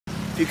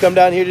you come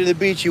down here to the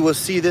beach, you will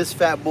see this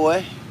fat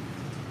boy.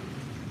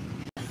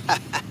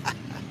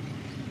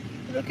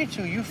 Look at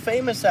you. You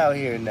famous out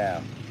here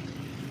now.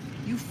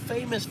 You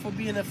famous for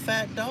being a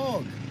fat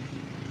dog.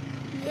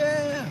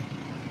 Yeah.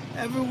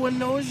 Everyone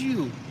knows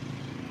you.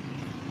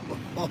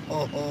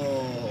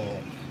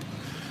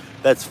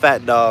 That's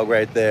Fat Dog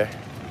right there.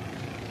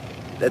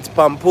 That's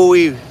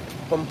Pampui.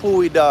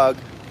 Pampui dog.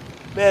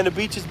 Man, the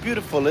beach is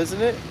beautiful, isn't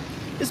it?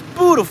 It's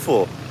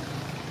beautiful.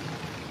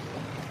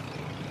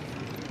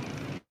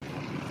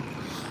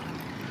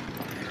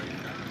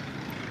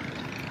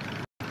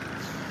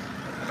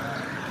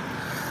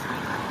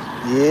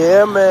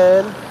 Yeah,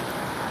 man.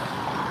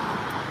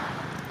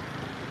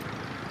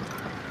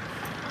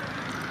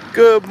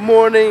 Good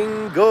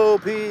morning,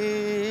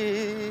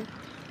 Gopi.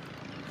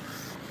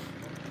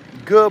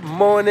 Good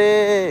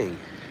morning.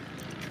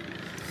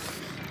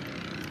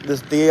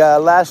 The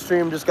last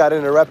stream just got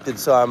interrupted,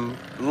 so I'm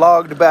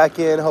logged back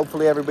in.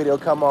 Hopefully everybody will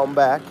come on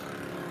back.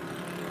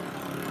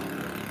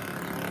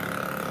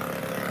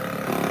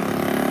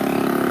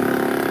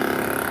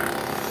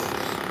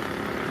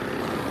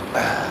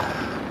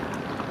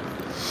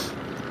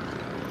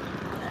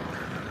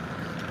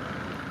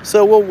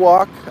 So we'll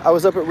walk. I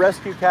was up at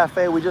Rescue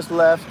Cafe. We just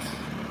left.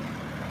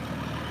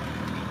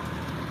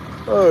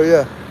 Oh,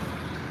 yeah.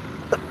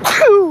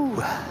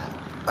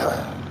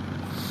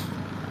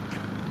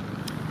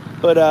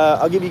 But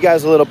I'll give you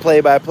guys a little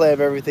play-by-play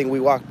of everything we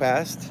walked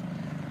past.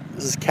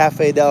 This is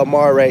Cafe Del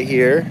Mar right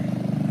here.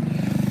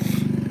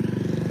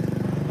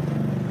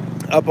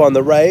 Up on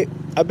the right.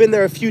 I've been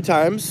there a few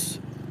times.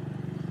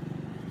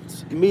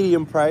 It's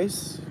medium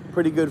price.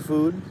 Pretty good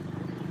food.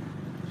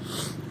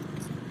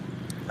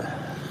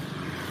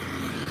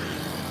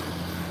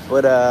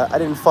 But I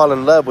didn't fall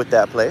in love with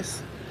that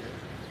place.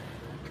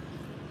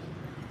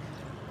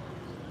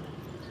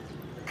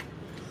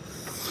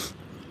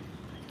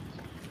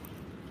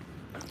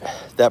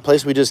 That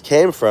place we just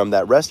came from,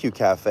 that Rescue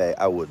Cafe,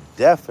 I would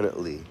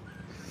definitely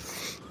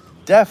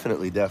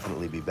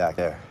be back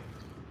there.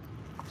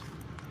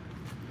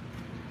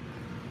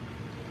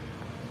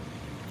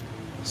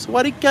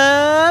 Swaddy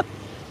Cup!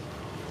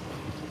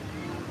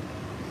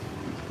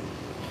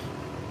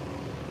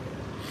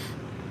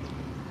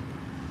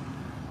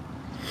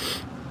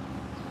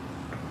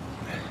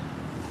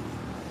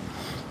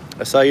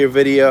 I saw your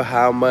video,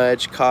 how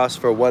much cost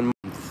for 1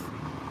 month.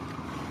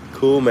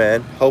 Cool,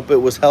 man. Hope it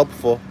was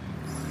helpful.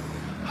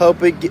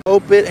 Hope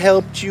it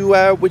helped you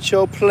out with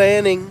your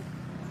planning.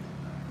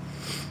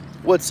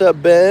 What's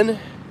up, Ben?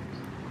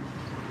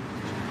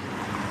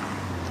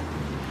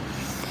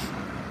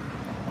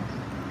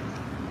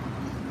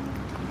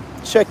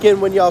 Check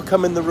in when y'all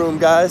come in the room,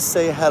 guys.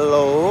 Say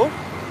hello.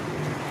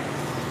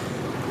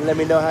 Let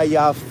me know how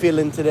y'all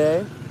feeling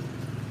today.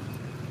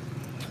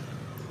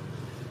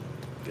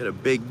 Got a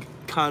big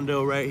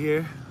condo right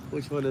here.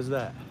 Which one is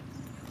that?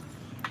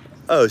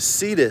 Oh,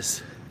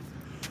 Cetus.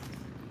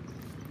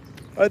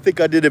 I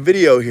think I did a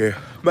video here.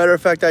 Matter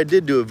of fact, I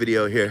did do a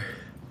video here.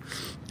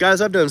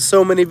 Guys, I've done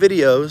so many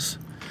videos.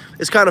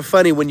 It's kind of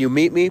funny when you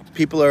meet me.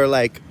 People are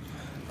like,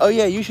 oh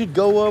yeah, you should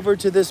go over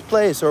to this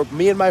place. Or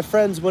me and my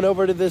friends went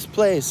over to this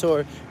place.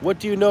 Or what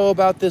do you know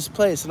about this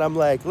place? And I'm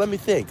like, let me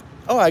think.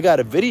 Oh, I got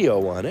a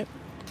video on it.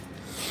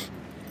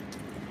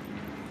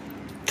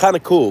 Kind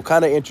of cool,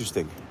 kind of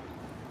interesting.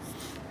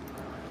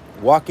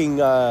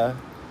 Walking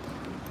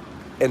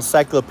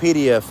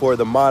encyclopedia for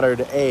the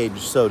modern age,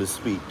 so to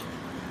speak.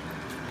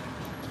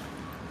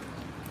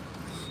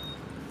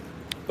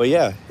 But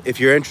yeah, if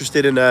you're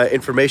interested in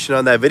information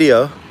on that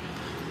video,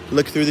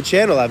 look through the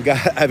channel. I've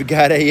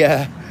got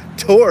a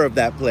tour of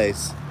that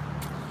place.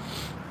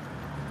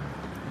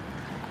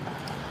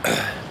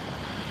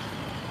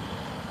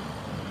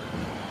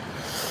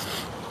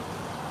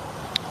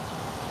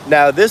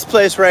 Now this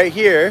place right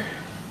here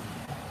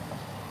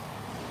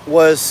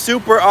was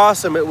super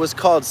awesome. It was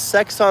called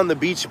Sex on the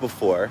Beach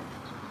before,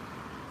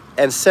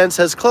 and since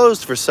has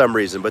closed for some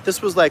reason. But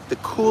this was like the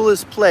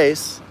coolest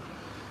place.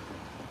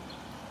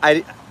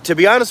 To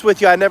be honest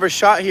with you, I never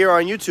shot here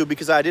on YouTube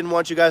because I didn't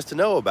want you guys to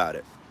know about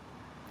it.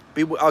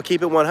 I'll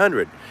keep it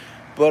 100.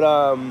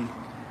 But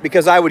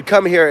because I would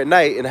come here at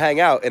night and hang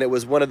out, and it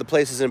was one of the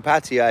places in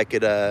Pattaya I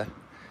could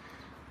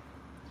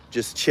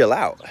just chill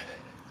out.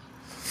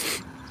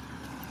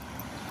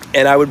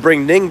 And I would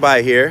bring Ning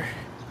by here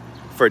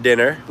for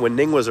dinner when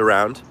Ning was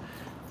around,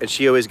 and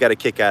she always got a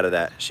kick out of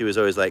that. She was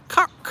always like,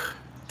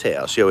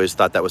 cocktail. She always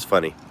thought that was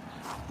funny.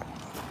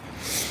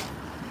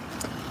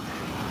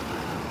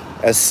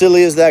 As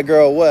silly as that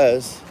girl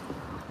was,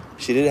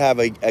 she did have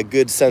a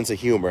good sense of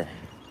humor.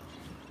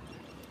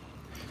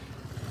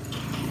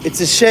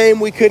 It's a shame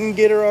we couldn't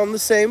get her on the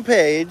same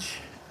page.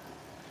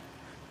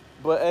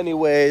 But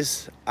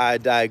anyways, I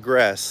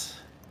digress.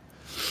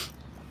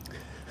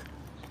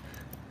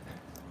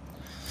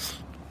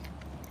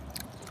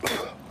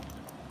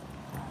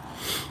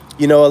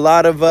 You know, a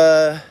lot of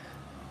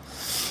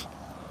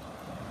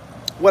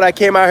what I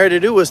came out here to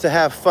do was to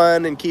have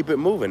fun and keep it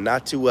moving,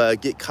 not to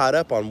get caught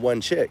up on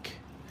one chick.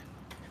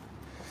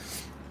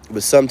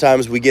 But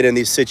sometimes we get in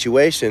these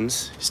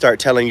situations, start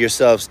telling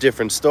yourselves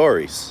different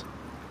stories.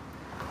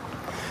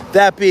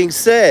 That being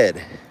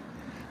said,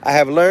 I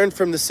have learned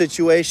from the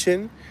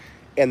situation,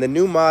 and the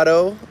new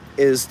motto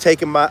is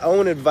taking my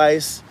own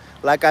advice.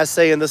 Like I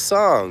say in the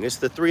song, it's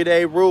the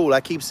 3-day rule. I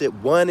keeps it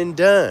one and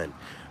done.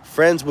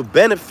 Friends with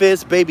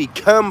benefits, baby,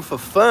 come for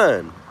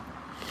fun.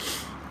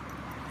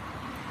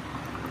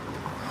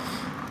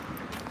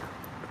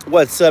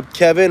 What's up,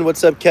 Kevin?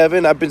 What's up,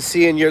 Kevin? I've been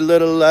seeing your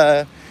little,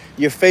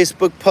 your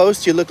Facebook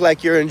post. You look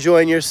like you're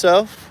enjoying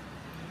yourself.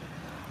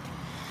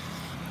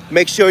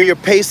 Make sure you're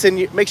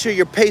pacing. Make sure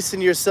you're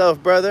pacing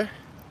yourself, brother.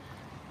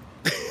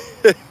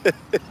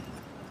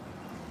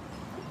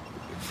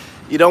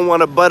 You don't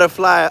want to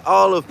butterfly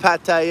all of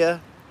Pattaya.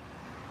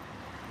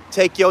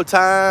 Take your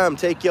time.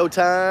 Take your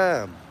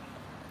time.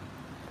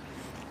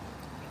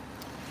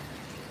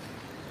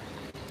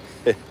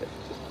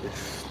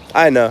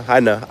 I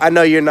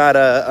know you're not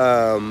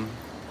a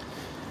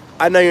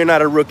I know you're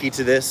not a rookie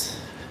to this.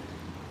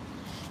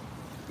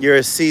 You're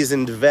a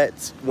seasoned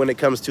vet when it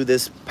comes to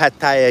this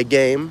Pattaya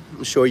game.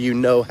 I'm sure you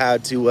know how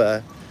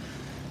to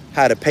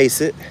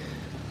pace it.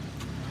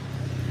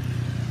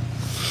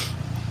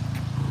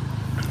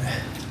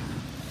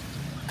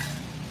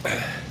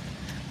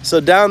 So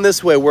down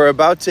this way, we're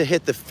about to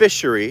hit the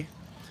fishery,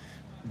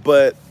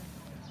 but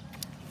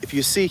if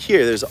you see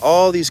here, there's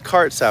all these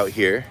carts out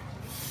here.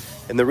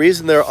 And the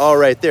reason they're all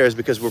right there is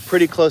because we're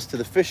pretty close to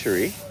the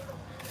fishery.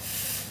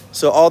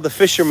 So all the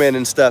fishermen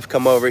and stuff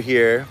come over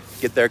here,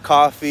 get their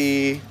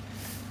coffee.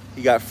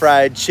 You got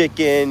fried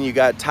chicken, you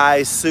got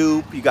Thai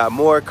soup, you got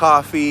more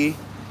coffee.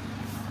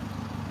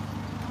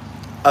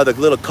 The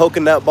little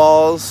coconut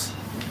balls.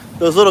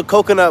 Those little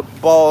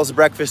coconut balls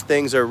breakfast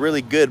things are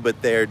really good,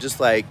 but they're just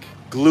like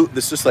gluten.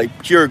 It's just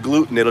like pure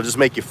gluten. It'll just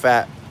make you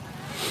fat.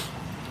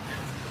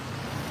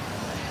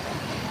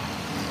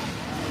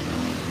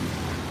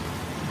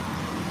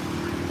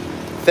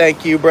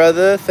 Thank you,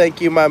 brother. Thank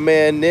you, my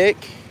man, Nick.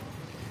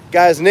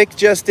 Guys, Nick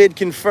just did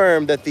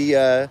confirm that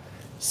the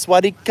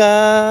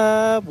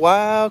Swadika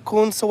Wa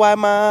Kun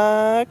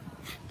Sawaimak.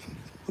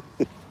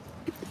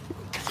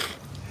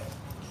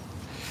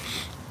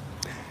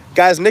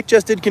 Guys, Nick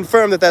just did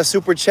confirm that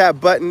super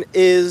chat button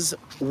is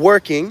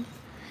working.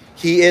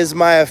 He is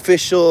my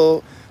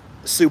official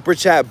super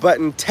chat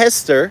button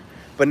tester.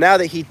 But now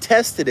that he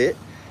tested it,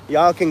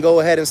 y'all can go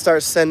ahead and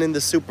start sending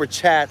the super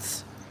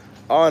chats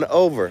on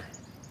over.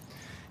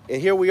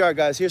 And here we are,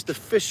 guys. Here's the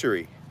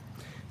fishery.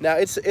 Now,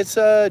 it's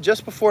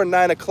just before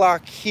 9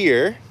 o'clock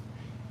here.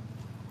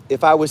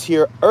 If I was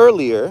here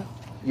earlier,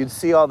 you'd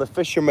see all the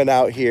fishermen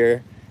out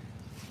here.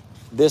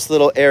 This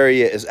little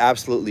area is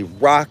absolutely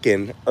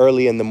rocking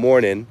early in the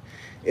morning.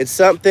 It's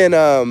something,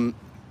 I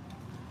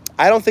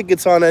don't think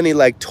it's on any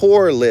like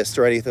tour list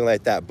or anything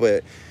like that,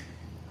 but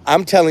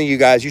I'm telling you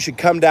guys, you should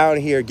come down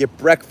here, get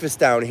breakfast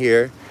down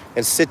here,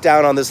 and sit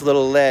down on this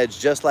little ledge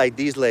just like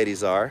these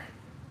ladies are.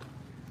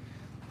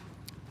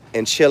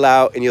 And chill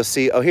out, and you'll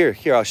see, oh, here,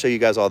 I'll show you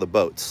guys all the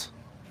boats.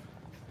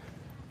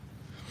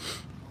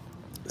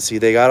 See,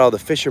 they got all the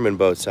fishermen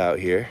boats out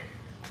here.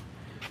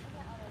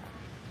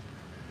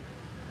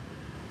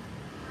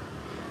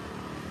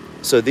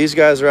 So these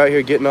guys are out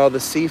here getting all the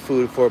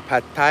seafood for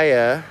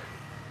Pattaya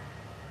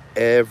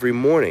every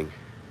morning.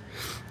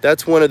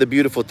 That's one of the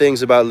beautiful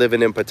things about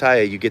living in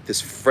Pattaya. You get this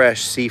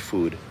fresh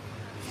seafood.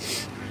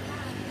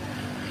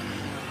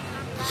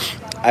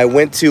 I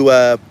went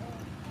to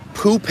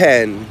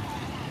Phupen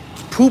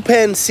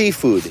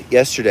Seafood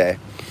yesterday.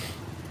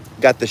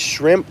 Got the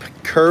shrimp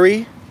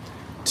curry,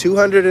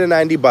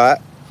 290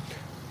 baht,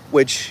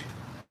 which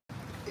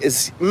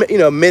is, you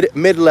know,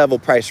 mid-level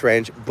price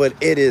range, but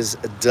it is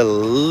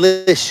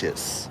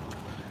delicious.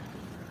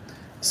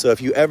 So if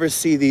you ever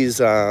see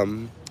these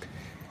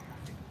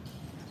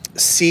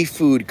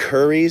seafood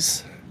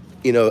curries,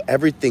 you know,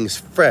 everything's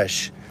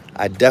fresh.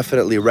 I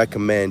definitely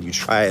recommend you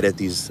try it at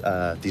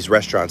these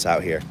restaurants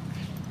out here.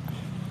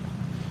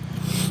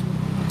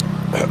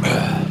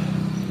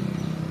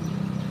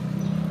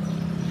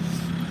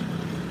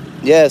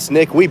 Yes,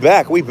 Nick, we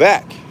back.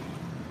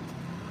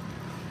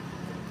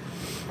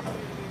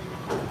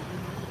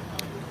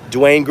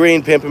 Dwayne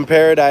Green, Pimpin'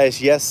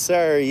 Paradise. Yes,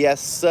 sir. Yes,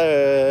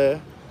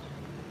 sir.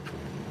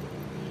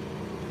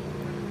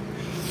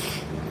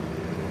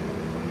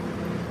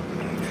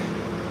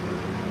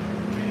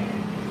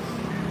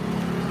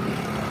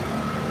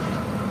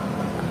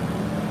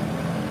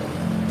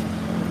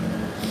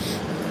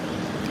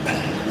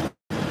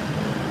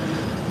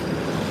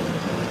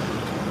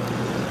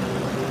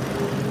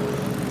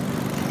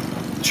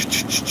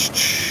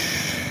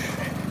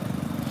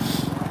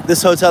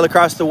 This hotel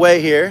across the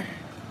way here,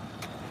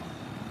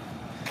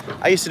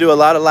 I used to do a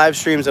lot of live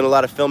streams and a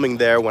lot of filming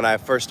there when I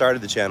first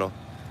started the channel.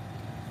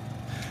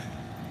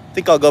 I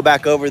think I'll go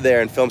back over there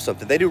and film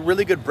something. They do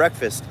really good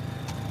breakfast.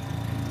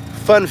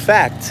 Fun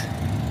fact,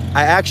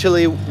 I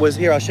actually was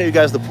here. I'll show you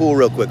guys the pool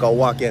real quick. I'll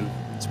walk in.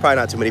 It's probably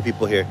not too many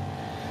people here.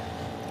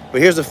 But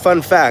here's a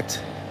fun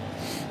fact.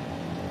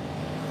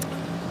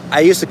 I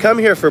used to come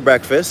here for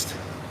breakfast.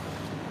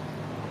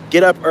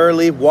 Get up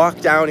early,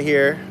 walk down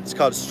here. It's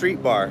called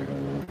Street Bar.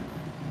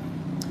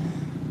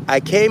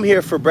 I came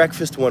here for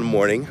breakfast one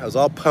morning. I was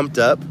all pumped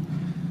up.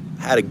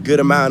 Had a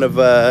good amount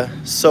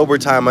of sober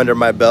time under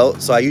my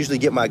belt. So I usually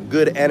get my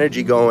good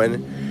energy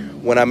going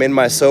when I'm in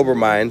my sober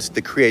mind.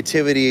 The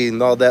creativity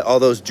and all that,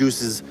 all those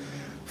juices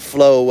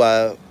flow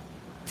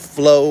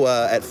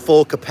at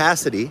full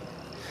capacity.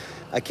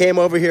 I came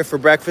over here for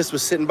breakfast,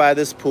 was sitting by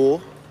this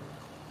pool.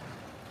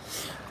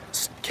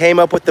 Came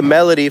up with the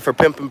melody for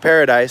Pimpin'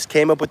 Paradise,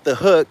 came up with the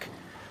hook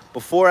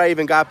before I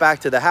even got back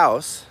to the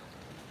house.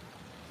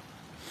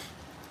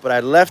 But I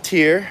left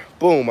here,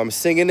 boom, I'm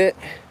singing it,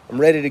 I'm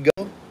ready to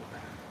go.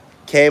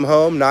 Came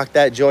home, knocked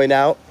that joint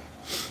out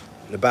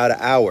in about an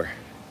hour.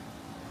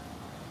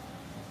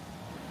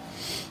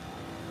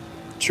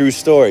 True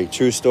story,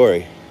 true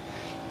story.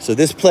 So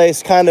this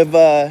place, kind of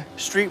a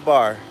street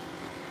bar.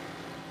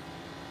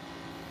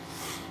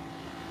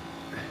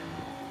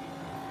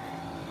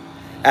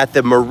 At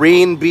the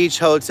Marine Beach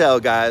Hotel,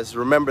 guys.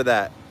 Remember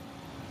that.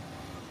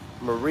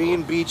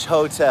 Marine Beach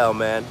Hotel,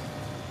 man.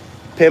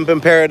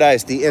 Pimpin'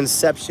 Paradise, the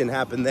inception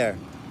happened there.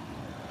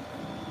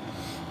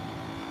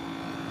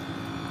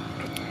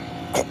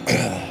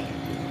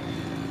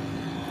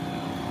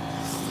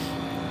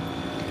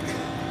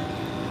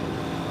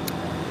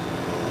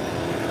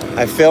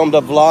 I filmed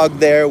a vlog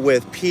there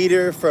with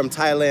Peter from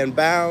Thailand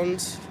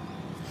Bound.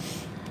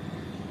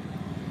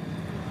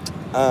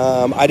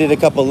 I did a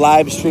couple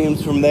live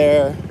streams from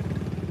there.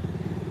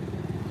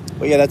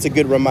 But yeah, that's a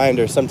good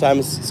reminder.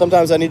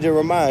 Sometimes I need to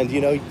remind, you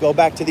know, go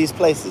back to these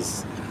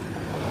places.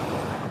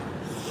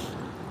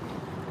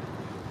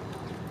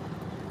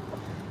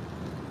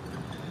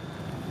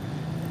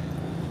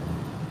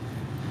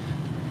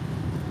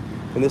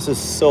 And this is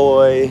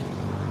soy,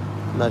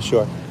 I'm not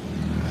sure.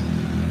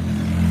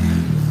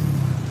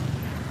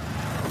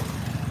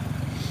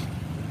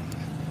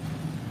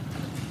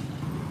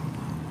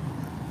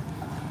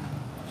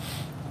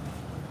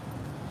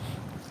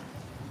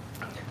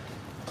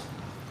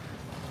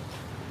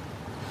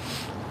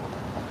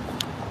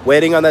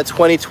 Waiting on that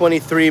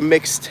 2023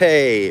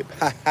 mixtape.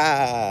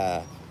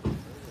 Haha.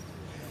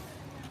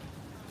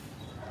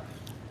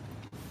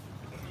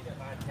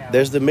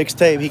 There's the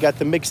mixtape. He got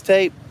the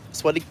mixtape.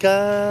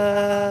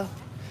 Swadika.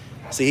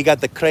 See, he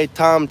got the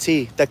Kratom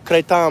tea. The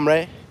Kratom,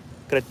 right?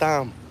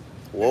 Kratom.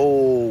 Whoa,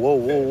 whoa,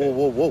 whoa, whoa,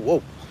 whoa, whoa,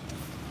 whoa.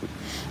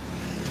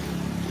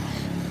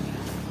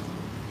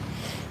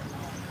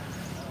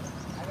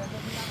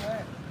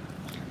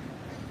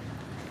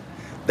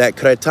 That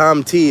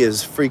Kratom tea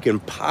is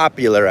freaking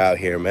popular out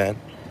here, man.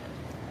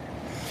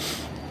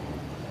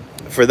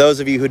 For those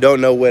of you who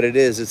don't know what it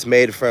is, it's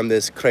made from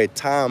this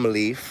Kratom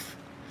leaf.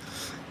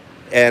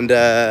 And,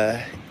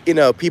 you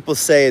know, people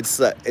say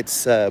it's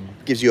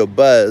gives you a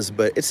buzz,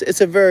 but it's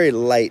a very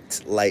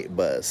light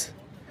buzz.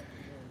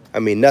 I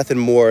mean, nothing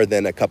more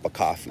than a cup of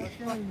coffee.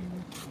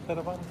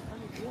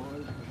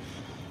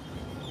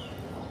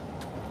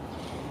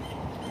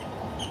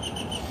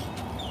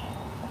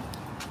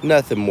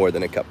 Nothing more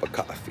than a cup of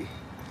coffee.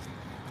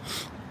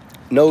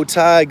 No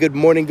Thai, good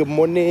morning, good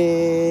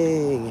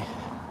morning.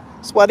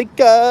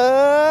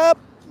 Swadika.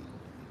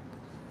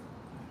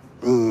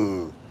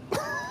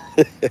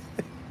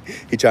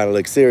 He trying to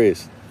look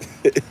serious.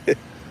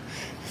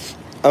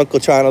 Uncle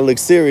trying to look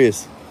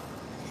serious.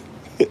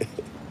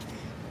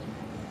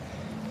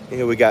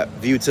 Here we got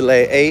View to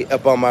Lay 8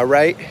 up on my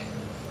right.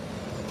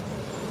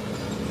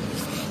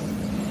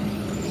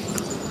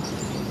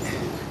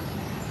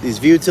 These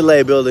View to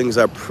Lay buildings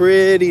are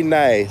pretty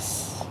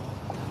nice.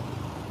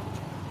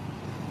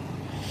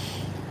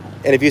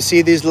 And if you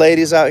see these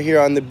ladies out here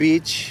on the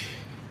beach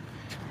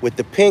with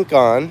the pink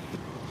on,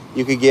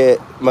 you could get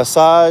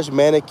massage,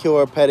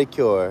 manicure,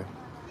 pedicure.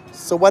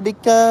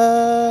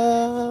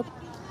 Sawadika.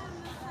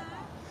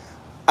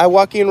 I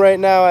walk in right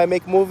now, I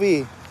make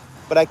movie,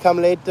 but I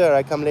come later,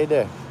 I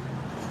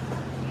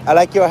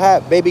like your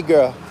hat, baby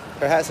girl.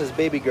 Her hat says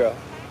baby girl.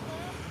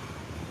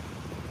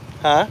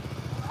 Huh?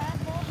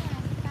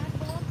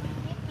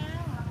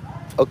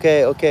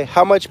 Okay, okay.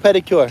 How much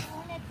pedicure?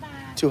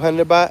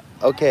 200 baht?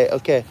 Okay,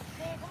 okay.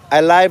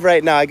 I live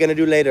right now. I'm gonna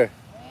do later.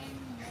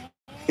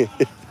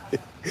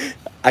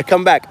 I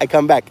come back.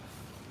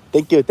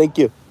 Thank you, thank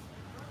you.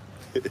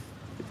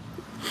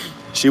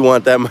 She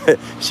want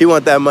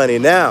that money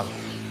now.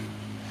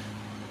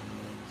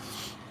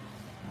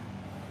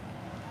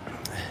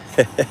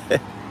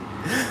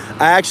 I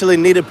actually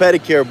need a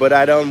pedicure, but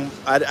I'm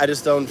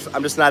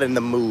just not in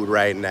the mood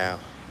right now.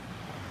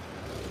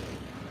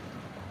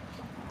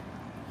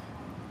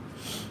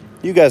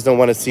 You guys don't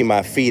want to see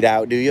my feet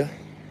out, do you?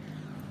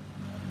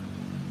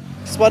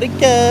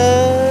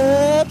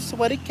 Swadika,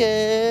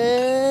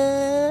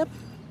 swadika.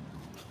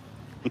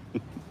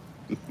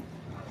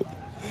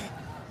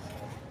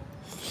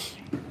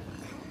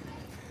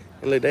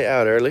 Look, they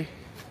out early.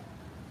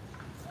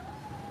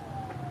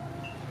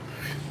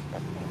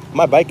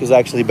 My bike is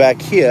actually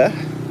back here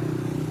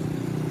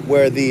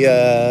where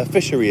the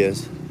fishery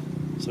is.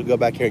 So go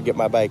back here and get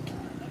my bike.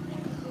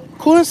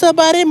 Cool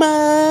somebody,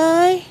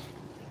 my.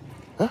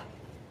 Huh?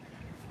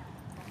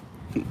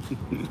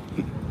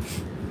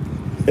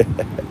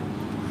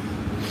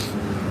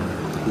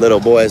 Little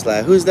boy's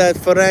like, who's that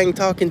Farang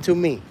talking to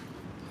me?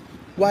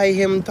 Why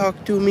him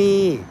talk to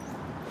me?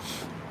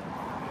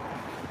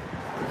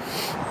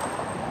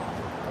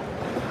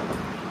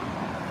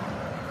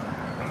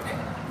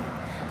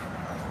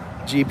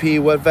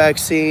 GP, what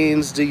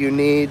vaccines do you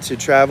need to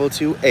travel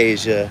to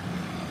Asia?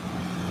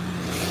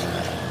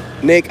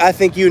 Nick, I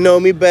think you know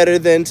me better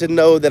than to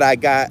know that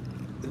I've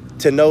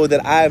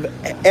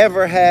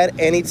ever had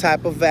any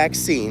type of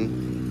vaccine.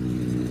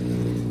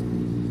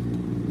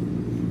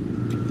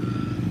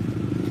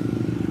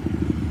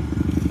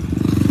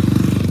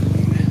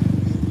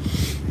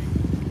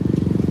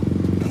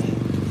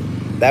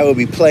 That would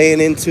be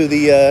playing into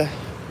the,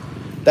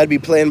 that'd be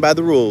playing by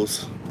the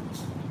rules.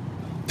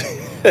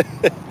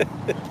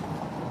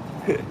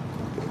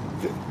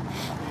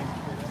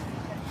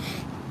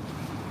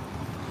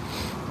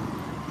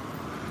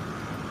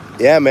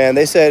 Yeah, man,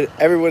 they said,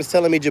 everyone's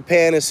telling me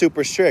Japan is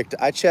super strict.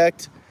 I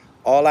checked,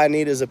 all I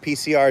need is a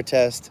PCR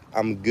test.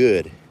 I'm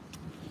good.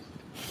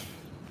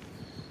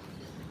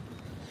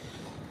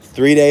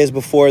 3 days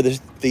before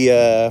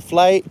the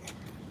flight,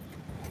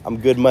 I'm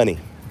good money.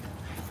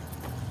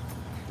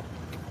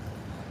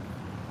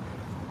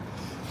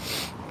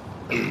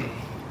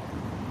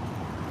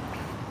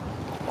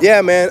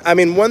 Yeah, man, I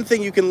mean, one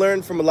thing you can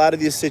learn from a lot of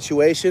these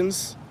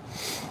situations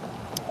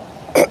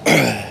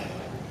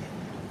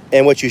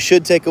and what you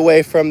should take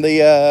away from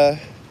the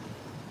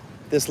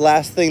this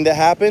last thing that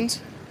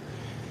happened,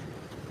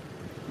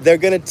 they're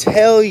gonna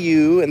tell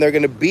you and they're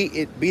gonna beat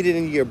it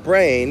into your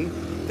brain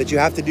that you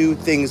have to do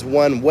things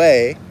one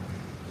way.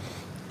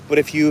 But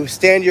if you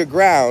stand your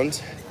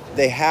ground,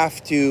 they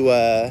have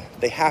to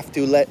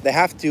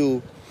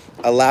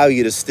allow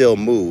you to still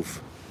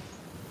move.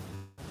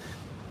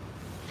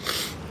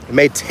 It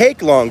may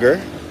take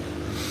longer,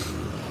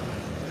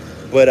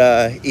 but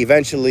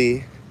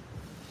eventually,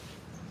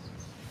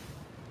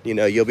 you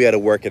know, you'll be able to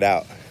work it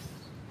out.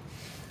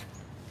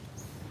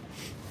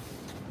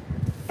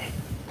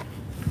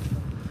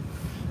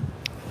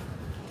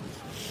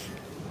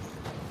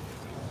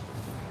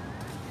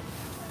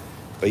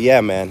 But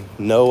yeah, man,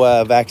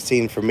 no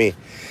vaccine for me.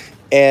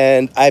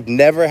 And I've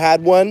never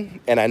had one,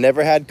 and I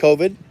never had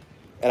COVID.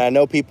 And I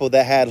know people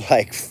that had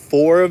like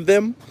 4 of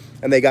them,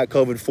 and they got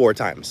COVID 4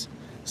 times.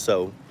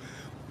 So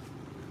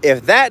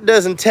if that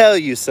doesn't tell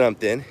you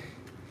something,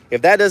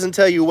 if that doesn't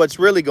tell you what's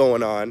really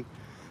going on,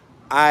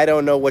 I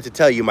don't know what to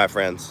tell you, my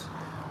friends.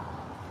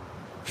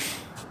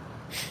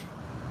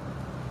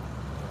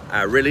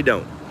 I really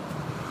don't.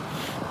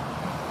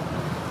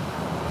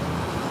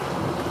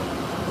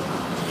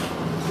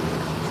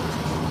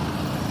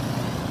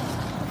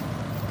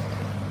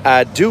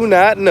 I do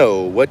not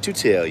know what to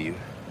tell you.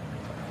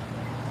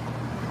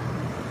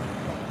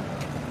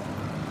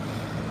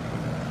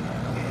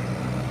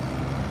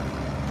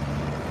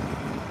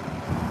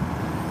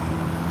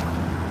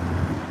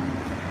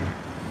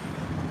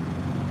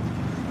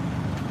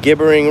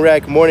 Gibbering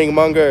wreck, morning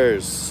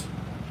mongers.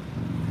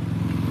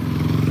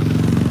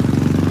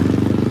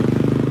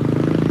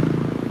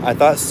 I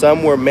thought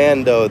some were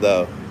Mando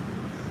though.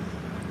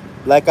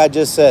 Like I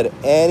just said,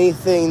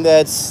 everything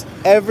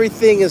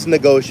is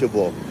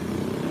negotiable.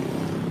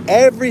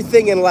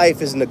 Everything in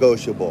life is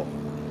negotiable.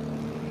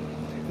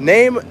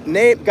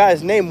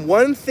 Guys, name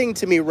one thing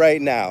to me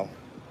right now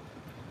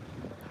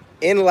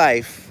in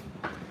life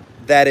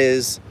that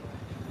is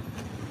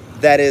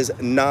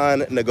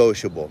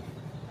non-negotiable.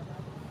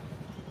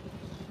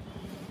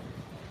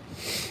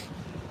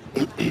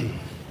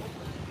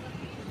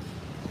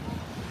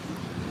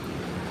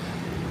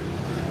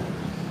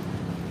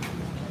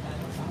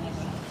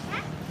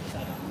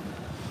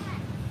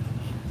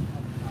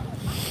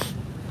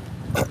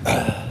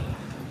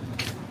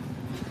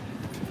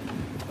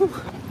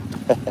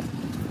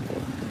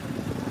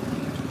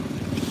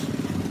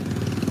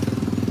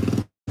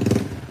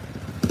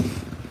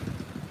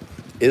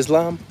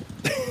 Islam?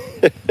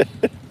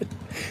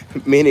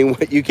 Meaning,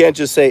 you can't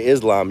just say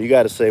Islam. You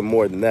got to say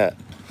more than that.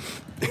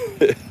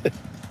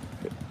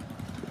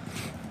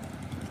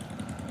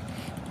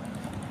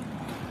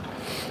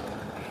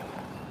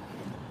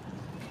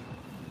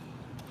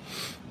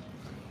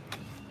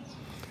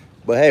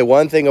 But hey,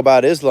 one thing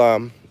about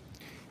Islam,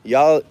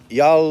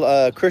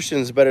 y'all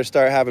Christians better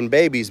start having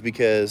babies,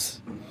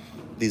 because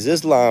these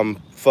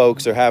Islam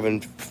folks are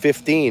having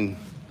 15.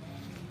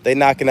 They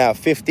knocking out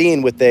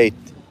 15 with they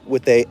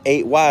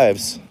 8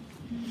 wives.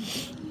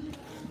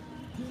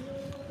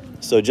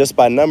 So just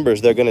by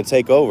numbers, they're going to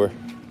take over.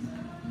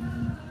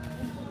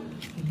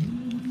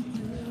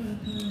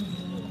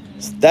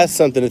 That's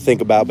something to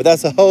think about, but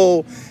that's a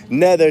whole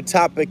nother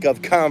topic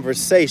of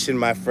conversation,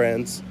 my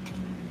friends.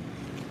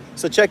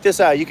 So check this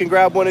out. You can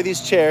grab one of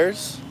these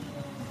chairs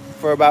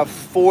for about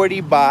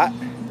 40 baht.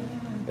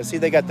 And see,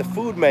 they got the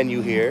food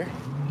menu here.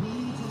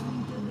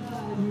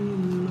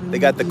 They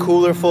got the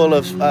cooler full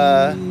of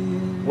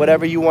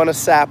whatever you want to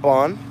sap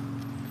on.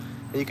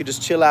 And you can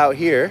just chill out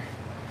here.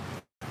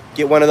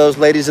 Get one of those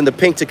ladies in the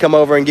pink to come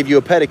over and give you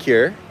a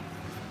pedicure.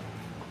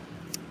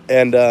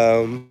 And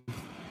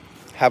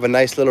have a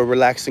nice little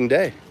relaxing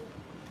day.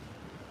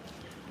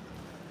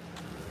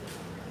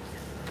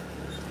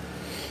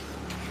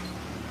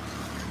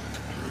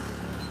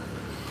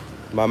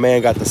 My man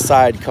got the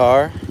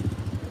sidecar.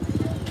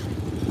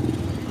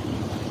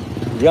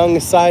 Young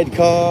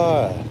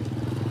sidecar.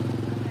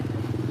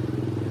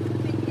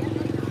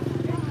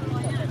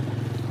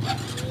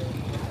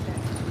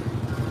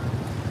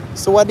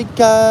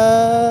 Sawadee-kap.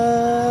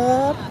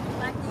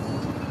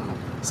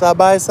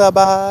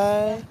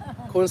 Sabay-sabay.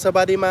 Kun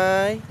sabadi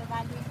mai.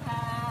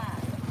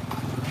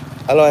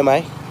 Aloy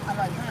mai.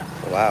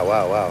 Wow,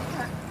 wow, wow.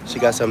 She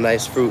got some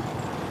nice fruit.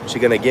 She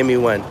gonna give me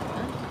one.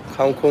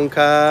 Khong kun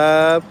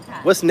kap.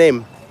 What's the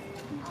name?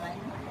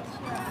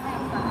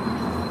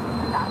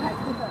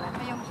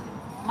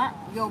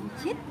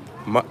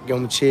 Mak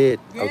Yom Chit.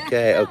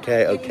 Okay,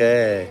 okay,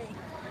 okay.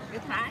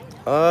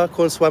 Oh,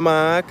 kun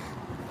swamak.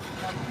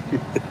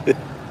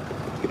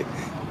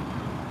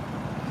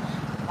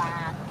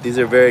 These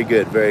are very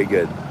good, very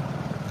good.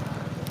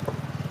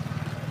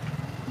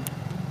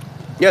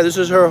 Yeah, this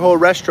is her whole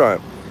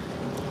restaurant.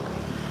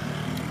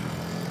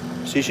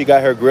 See, she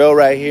got her grill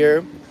right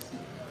here.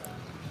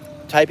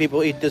 Thai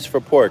people eat this for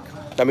pork.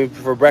 I mean,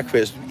 for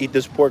breakfast. Eat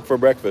this pork for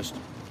breakfast.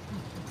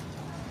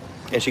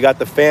 And she got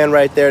the fan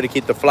right there to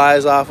keep the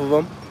flies off of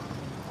them.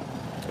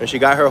 And she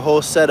got her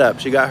whole setup.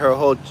 She got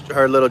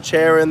her little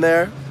chair in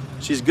there.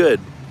 She's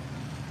good.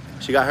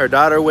 She got her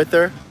daughter with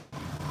her.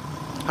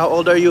 How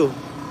old are you?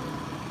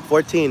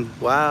 14.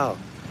 Wow.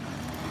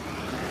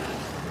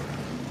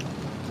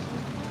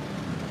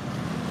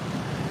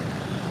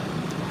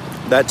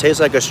 That tastes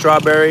like a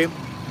strawberry.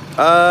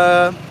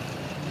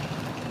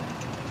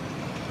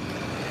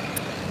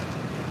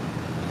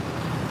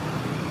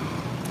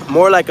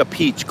 More like a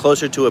peach,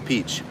 closer to a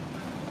peach.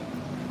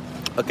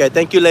 Okay,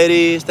 thank you,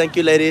 ladies. Thank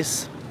you,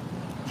 ladies.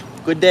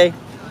 Good day.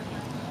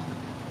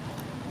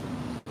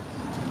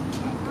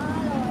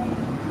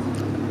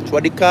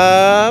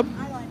 Sawadee-kap.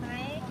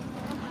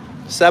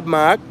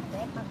 Sabmak.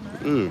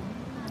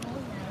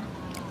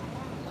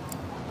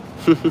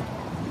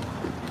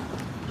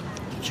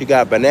 She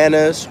got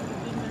bananas.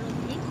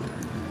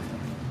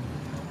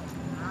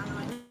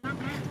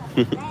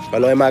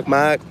 Aloy mak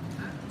mak.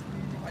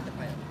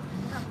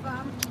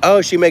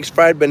 Oh, she makes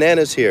fried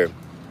bananas here.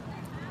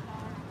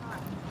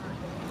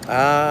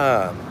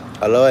 Ah,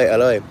 aloy,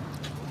 aloy.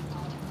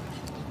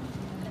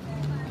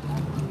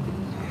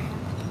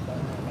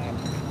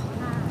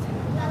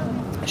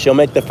 She'll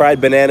make the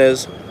fried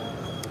bananas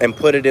and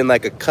put it in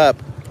like a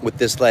cup with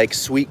this like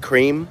sweet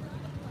cream.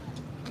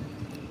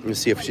 Let me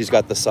see if she's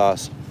got the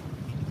sauce.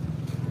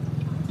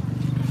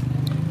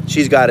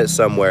 She's got it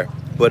somewhere,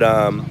 but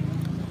I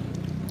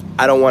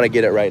don't want to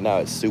get it right now.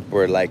 It's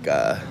super like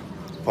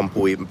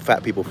pampui,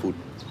 fat people food.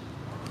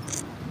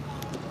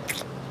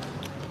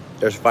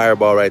 There's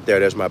Fireball right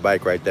there. There's my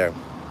bike right there.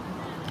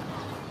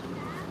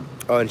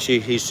 Oh, and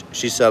she's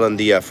selling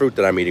the fruit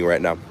that I'm eating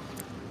right now.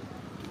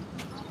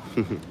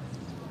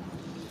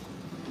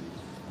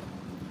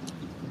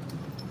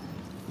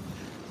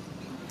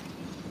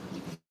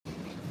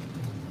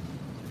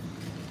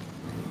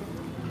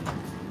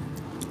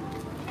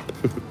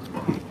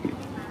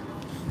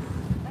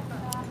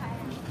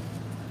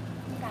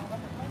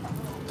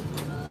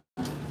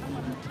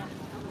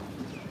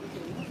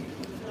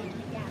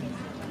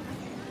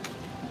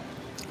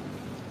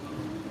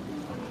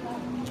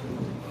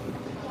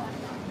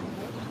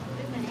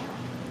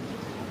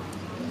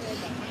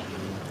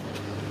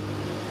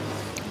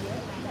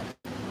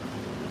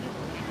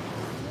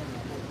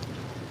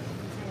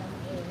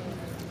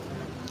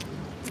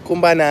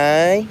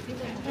 Kumbanai.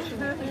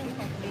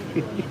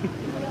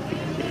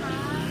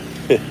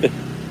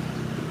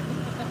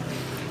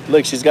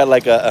 Look, she's got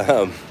like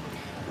a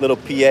little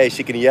PA.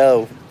 She can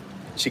yell.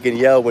 She can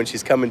yell when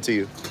she's coming to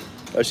you.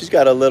 Oh, she's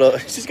got a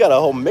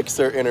whole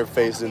mixer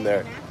interface in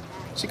there.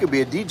 She could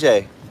be a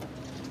DJ.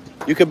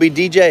 You could be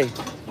DJ.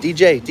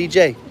 DJ,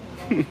 DJ.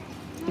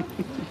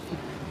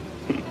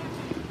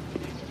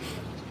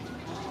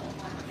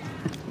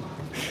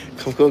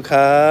 Come,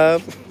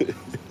 come.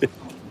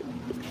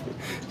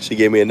 She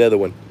gave me another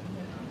one.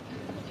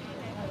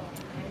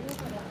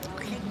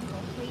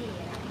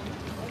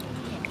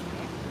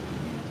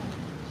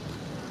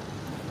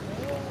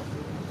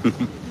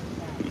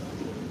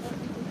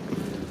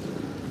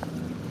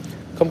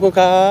 Come,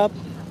 come.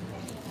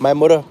 My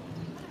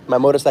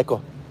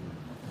motorcycle.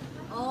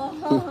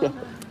 Oh.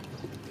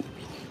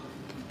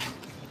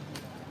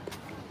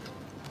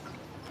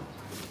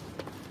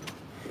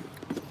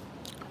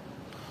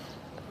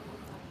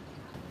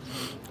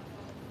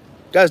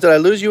 Guys, did I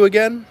lose you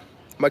again?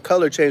 My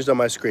color changed on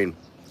my screen.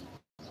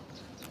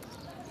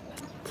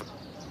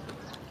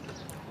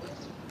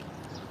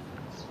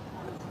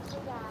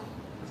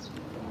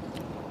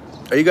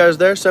 Are you guys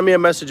there? Send me a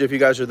message if you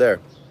guys are there.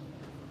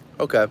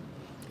 Okay.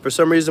 For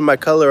some reason, my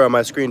color on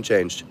my screen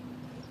changed.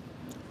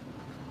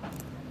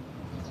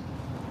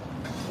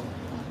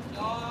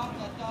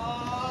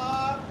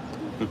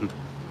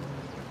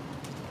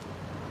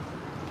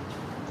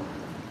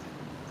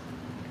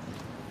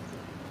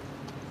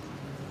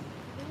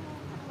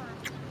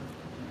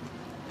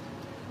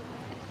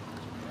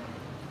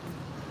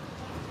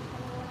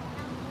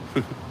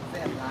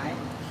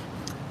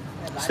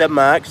 Step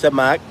Mark, Step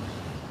Mark.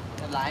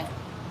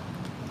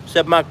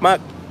 Step Mark, Mark.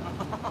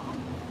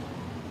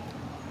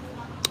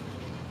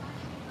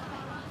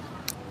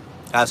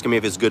 Asking me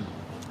if it's good.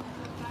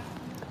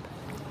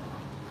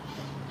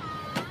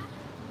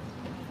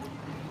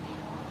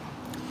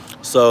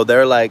 So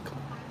they're like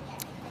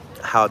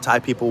how Thai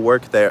people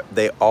work.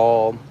 They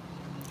all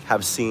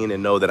have seen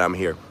and know that I'm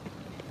here.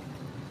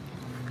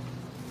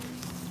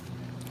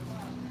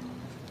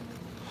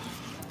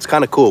 It's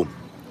kind of cool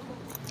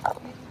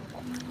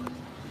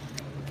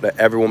that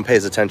everyone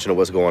pays attention to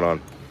what's going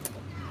on.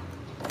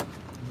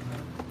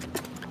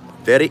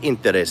 Very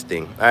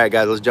interesting. All right,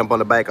 guys, let's jump on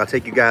the bike. I'll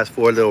take you guys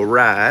for a little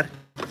ride.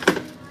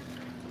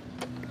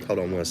 Hold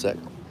on one sec.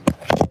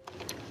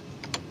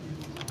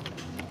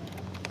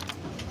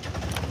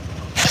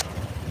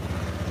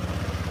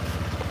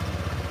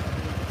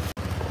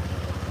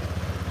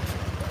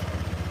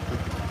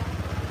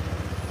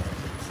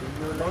 See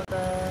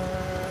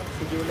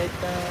you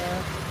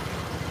later.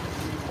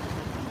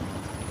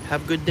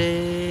 Have a good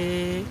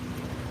day.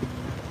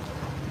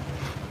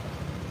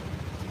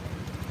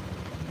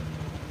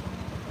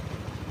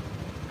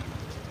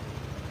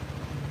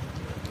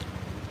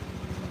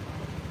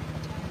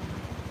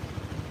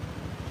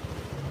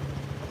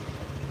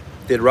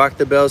 Did Rock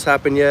the Bells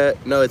happen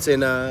yet? No, it's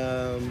in,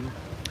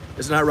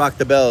 it's not Rock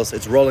the Bells,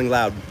 it's Rolling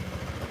Loud.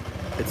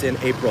 It's in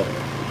April.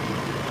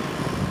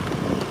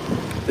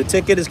 The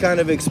ticket is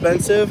kind of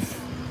expensive,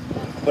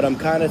 but I'm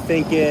kind of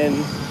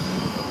thinking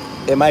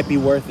it might be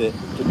worth it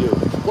to do.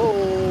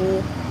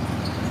 Whoa!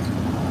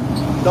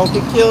 Don't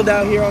get killed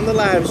out here on the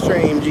live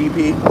stream,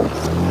 GP.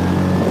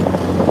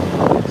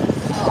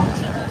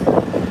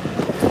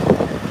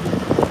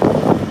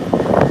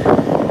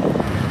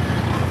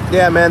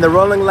 Yeah, man, the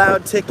Rolling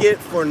Loud ticket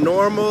for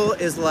normal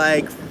is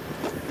like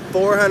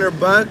 400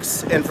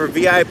 bucks, and for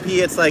VIP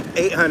it's like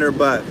 800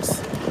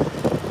 bucks.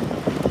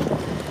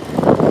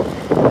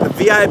 The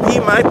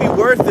VIP might be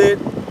worth it,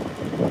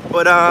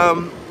 but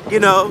you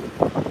know,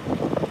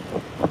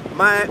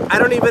 I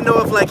don't even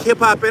know if like hip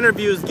hop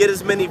interviews get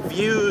as many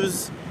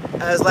views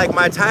as like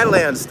my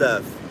Thailand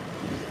stuff.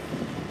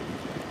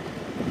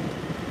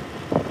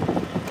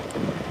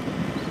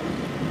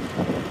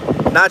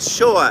 Not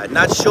sure,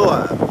 not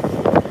sure.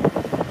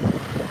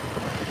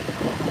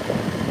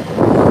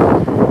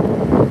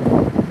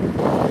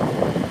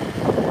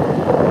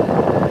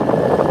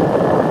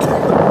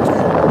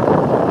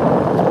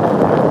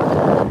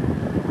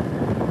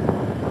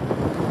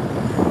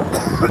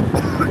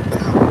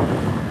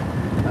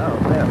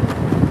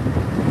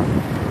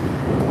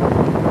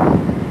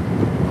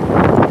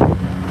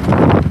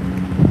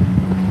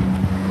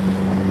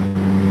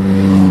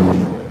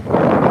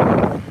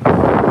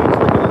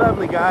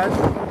 Guys,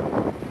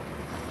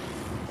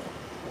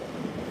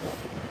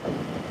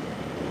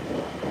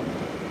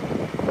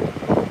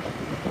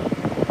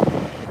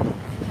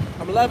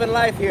 I'm loving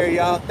life here,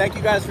 y'all. Thank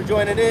you guys for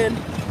joining in.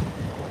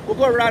 We'll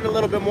go around a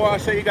little bit more. I'll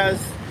show you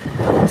guys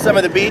some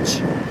of the beach.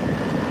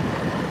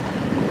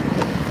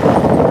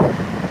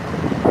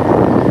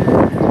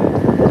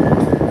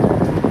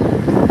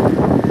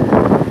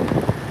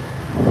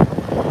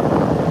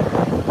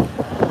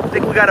 I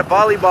think we got a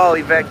volleyball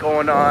event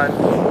going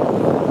on.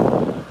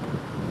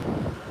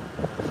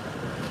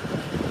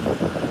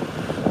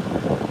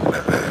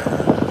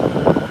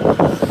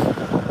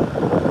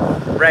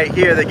 Right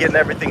here, they're getting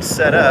everything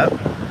set up. Check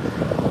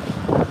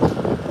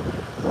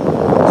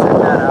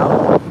that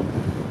out.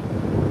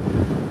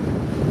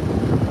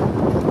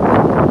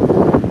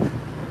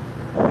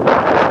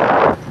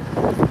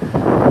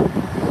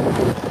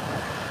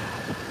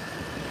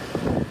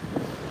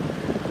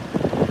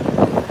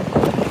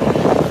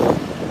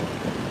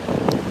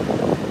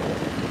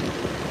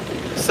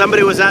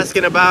 Somebody was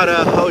asking about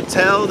a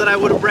hotel that I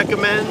would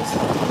recommend.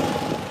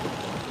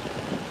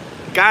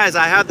 Guys,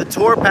 I have the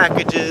tour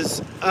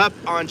packages up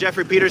on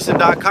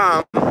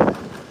jeffreypeterson.com.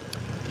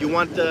 You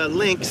want the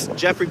links,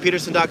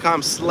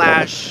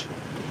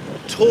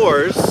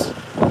 jeffreypeterson.com/tours.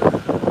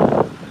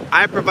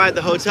 I provide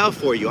the hotel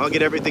for you. I'll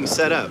get everything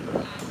set up.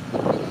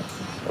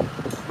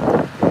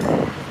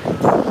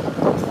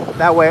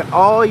 That way,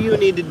 all you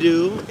need to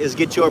do is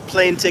get your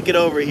plane ticket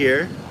over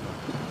here.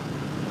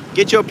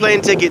 Get your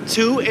plane ticket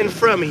to and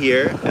from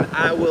here, and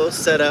I will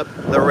set up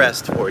the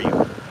rest for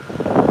you.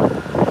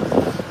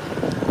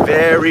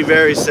 Very,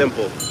 very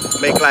simple.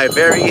 Make life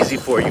very easy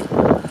for you.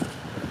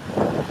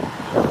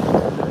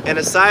 And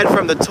aside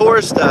from the tour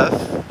stuff,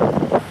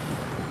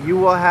 you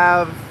will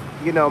have,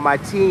 you know, my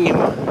team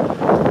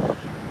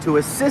to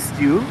assist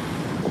you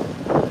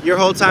your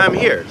whole time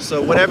here.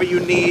 So whatever you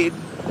need,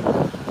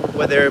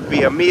 whether it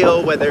be a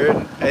meal,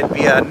 whether it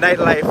be a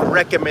nightlife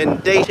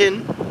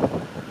recommendation,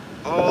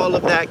 all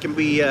of that can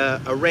be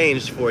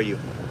arranged for you.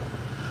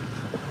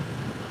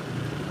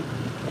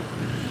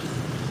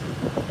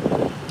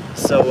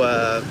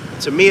 So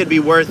to me, it'd be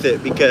worth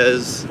it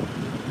because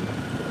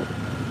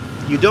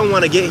you don't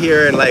want to get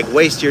here and like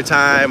waste your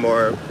time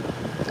or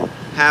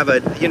have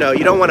a, you know,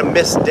 you don't want to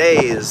miss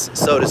days,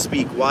 so to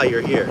speak, while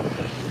you're here.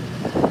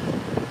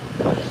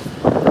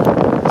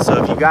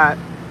 So if you got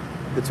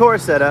the tour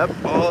set up,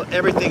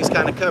 everything's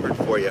kind of covered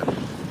for you.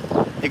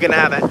 You're gonna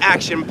have an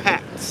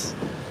action-packed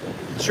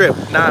trip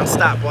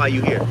non-stop while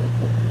you're here.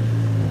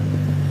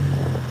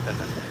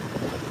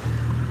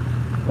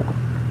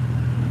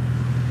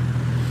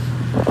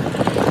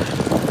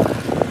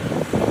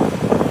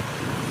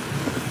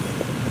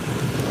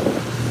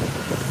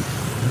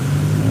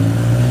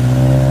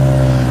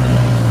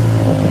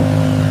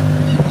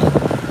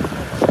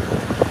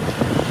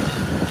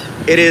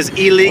 It is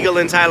illegal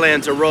in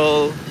Thailand to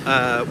roll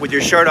with your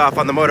shirt off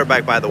on the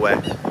motorbike, by the way.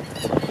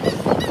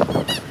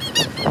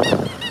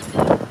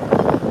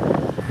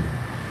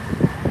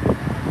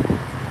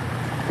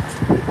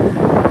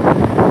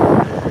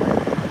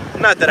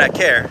 Not that I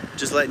care,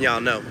 just letting y'all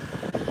know.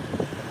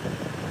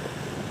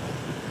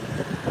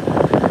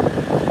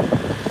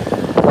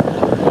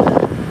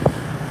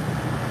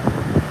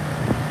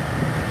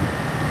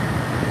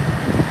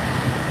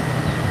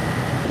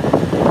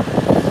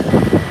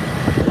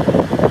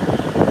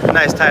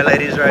 Nice Thai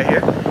ladies right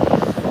here.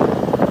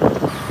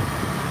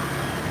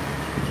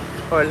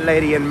 Or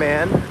lady and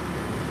man.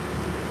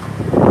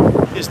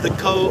 It's the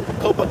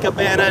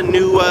Copacabana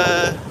new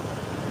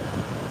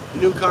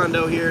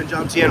condo here in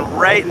Jomtien,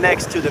 right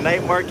next to the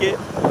night market.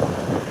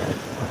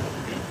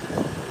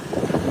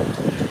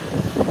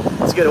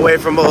 Let's get away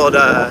from old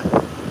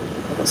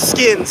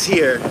skins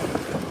here.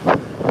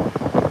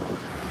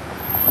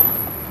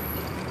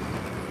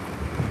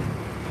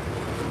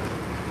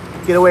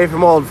 Get away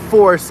from old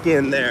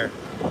foreskin there.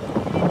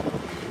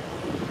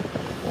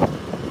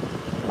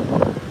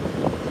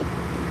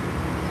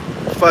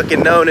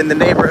 Fucking known in the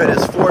neighborhood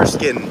as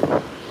foreskin.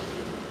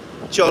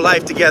 Get your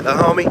life together,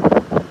 homie.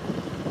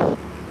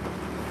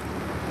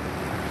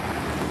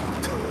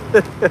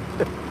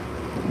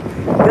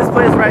 This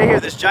place right here,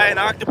 this giant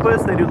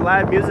octopus, they do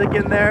live music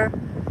in there.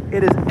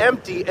 It is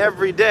empty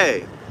every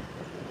day.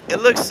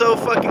 It looks so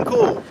fucking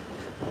cool.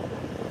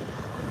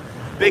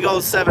 Big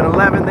old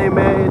 7-Eleven they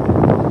made.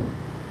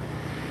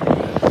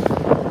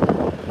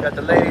 Got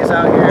the ladies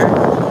out here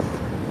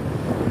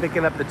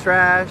picking up the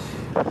trash.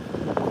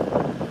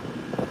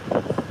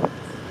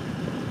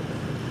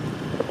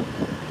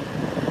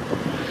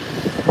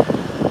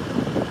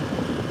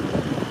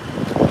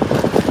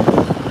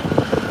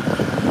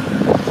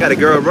 Got a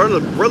girl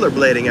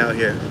rollerblading out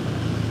here.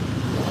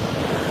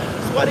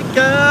 Swaddy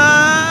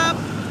Cup!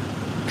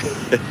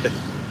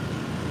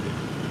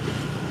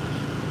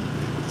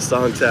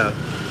 Songtown.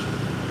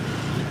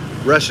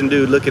 Russian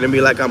dude looking at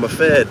me like I'm a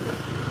Fed.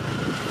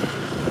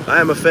 I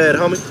am a Fed,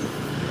 homie.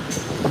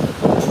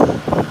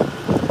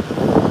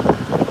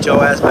 Get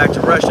your ass back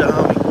to Russia,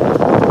 homie.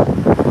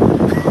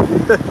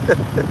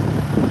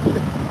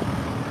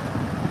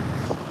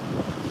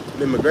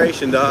 I'm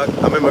immigration, dog.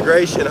 I'm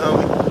immigration,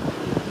 homie.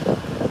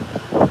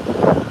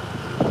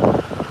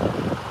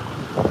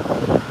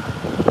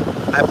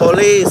 I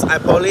police, I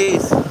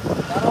police.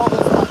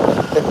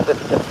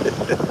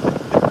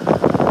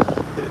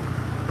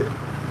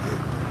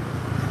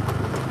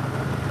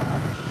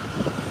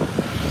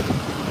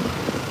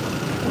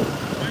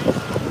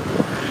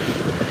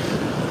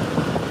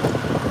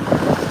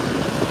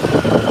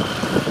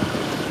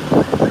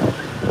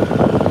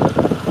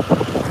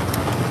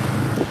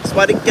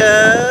 Swaddy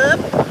Cup.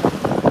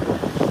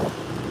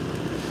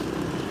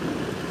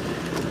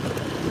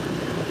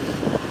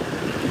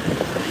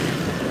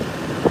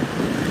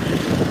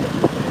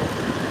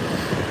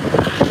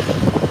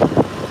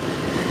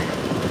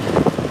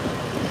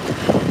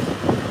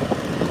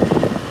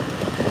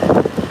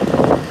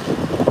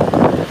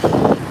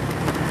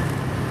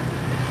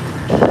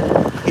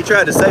 He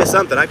tried to say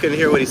something. I couldn't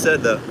hear what he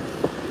said though.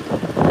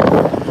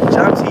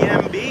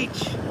 Jomtien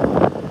Beach.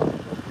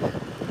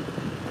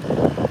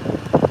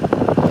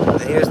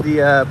 And here's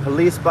the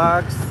police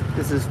box.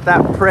 This is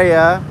Thap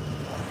Preah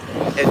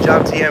at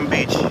Jomtien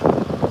Beach.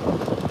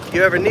 If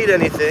you ever need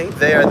anything,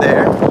 they are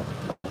there.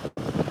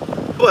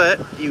 But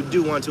you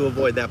do want to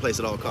avoid that place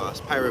at all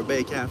costs. Pirate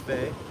Bay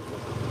Cafe.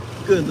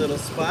 Good little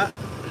spot.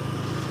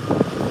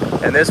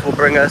 And this will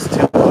bring us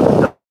to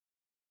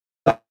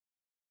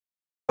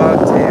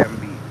Dogtown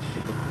Beach.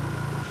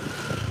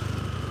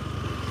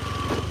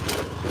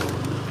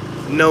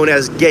 Known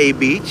as Gay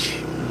Beach,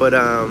 but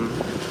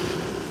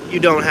you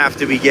don't have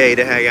to be gay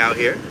to hang out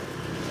here.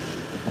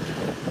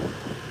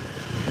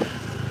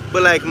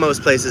 But like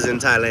most places in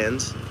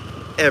Thailand,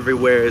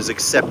 everywhere is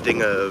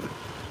accepting of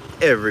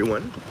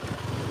everyone.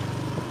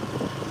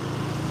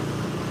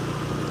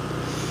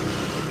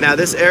 Now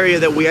this area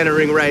that we're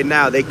entering right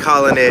now, they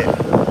calling it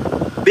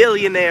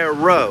Billionaire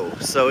Row.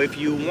 So if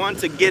you want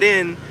to get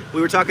in,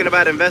 we were talking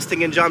about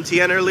investing in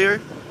Jomtien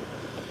earlier.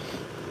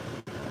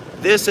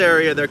 This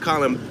area they're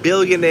calling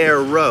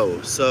Billionaire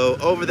Row. So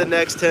over the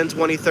next 10,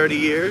 20, 30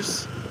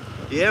 years,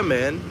 yeah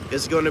man,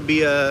 it's going to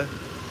be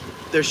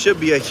there should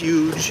be a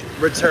huge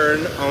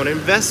return on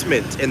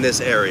investment in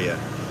this area.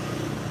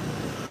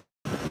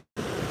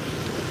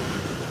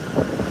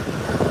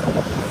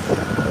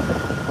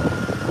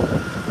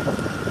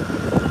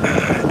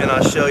 And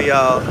I'll show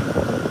y'all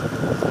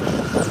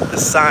the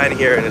sign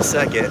here in a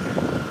second.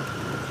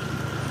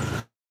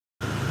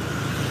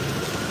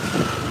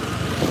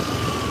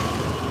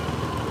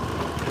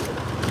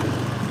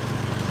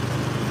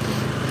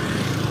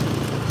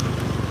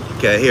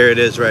 Okay, here it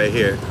is right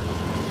here.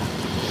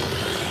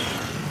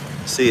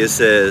 See, it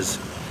says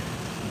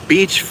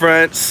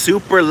beachfront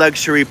super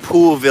luxury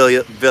pool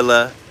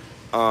villa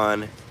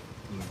on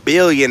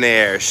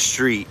Billionaire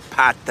Street,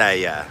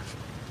 Pattaya.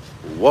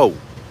 Whoa.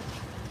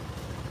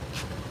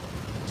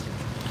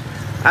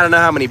 I don't know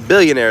how many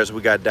billionaires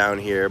we got down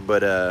here,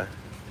 but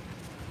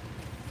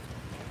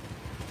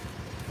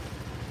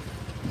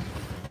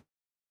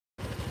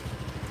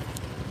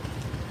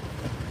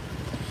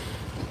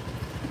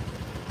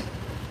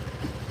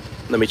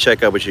let me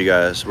check up with you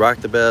guys. Rock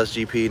the Bells,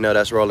 GP. No,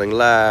 that's Rolling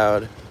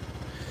Loud.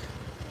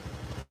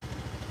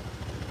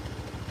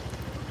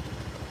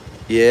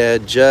 Yeah,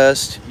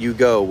 just you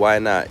go. Why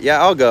not?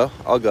 Yeah, I'll go.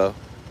 I'll go.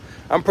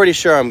 I'm pretty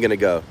sure I'm gonna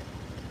go.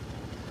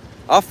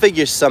 I'll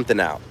figure something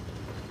out.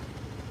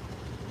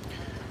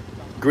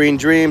 Green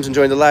Dreams,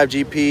 enjoying the live,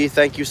 GP.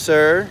 Thank you,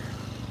 sir.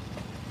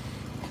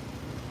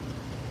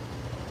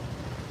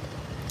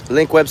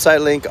 Link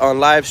website link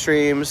on live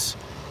streams.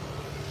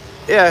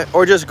 Yeah,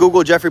 or just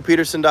Google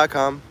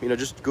jeffreypeterson.com. You know,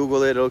 just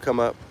Google it, it'll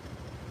come up.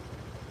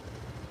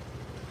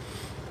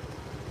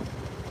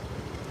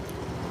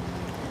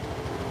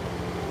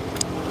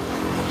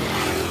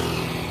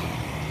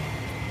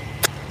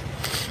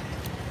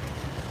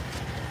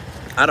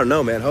 I don't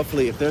know, man.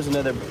 Hopefully, if there's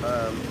another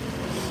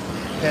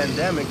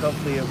pandemic,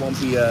 hopefully it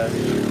won't be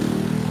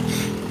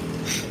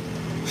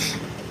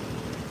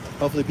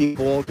hopefully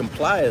people won't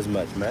comply as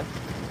much, man.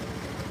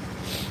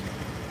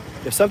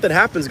 If something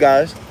happens,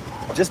 guys,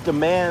 just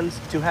demand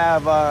to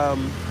have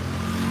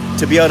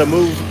to be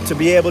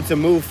able to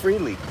move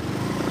freely.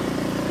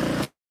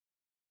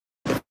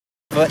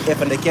 But if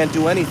they can't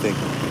do anything,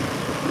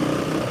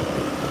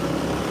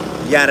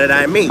 yeah, that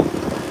I mean.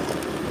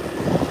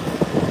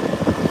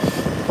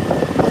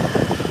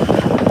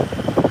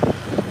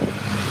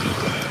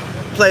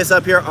 Place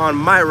up here on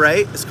my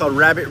right, it's called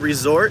Rabbit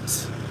Resort.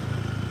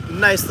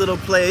 Nice little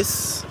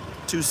place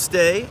to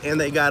stay, and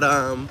they got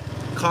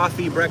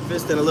coffee,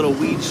 breakfast, and a little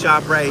weed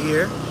shop right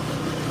here.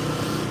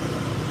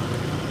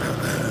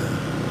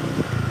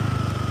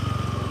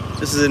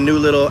 This is a new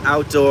little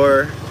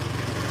outdoor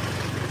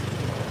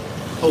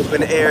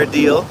open air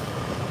deal.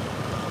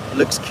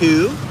 Looks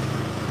cool.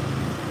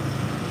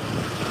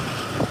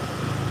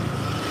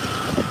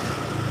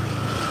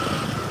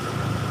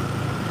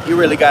 You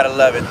really gotta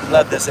love it.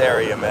 Love this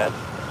area, man.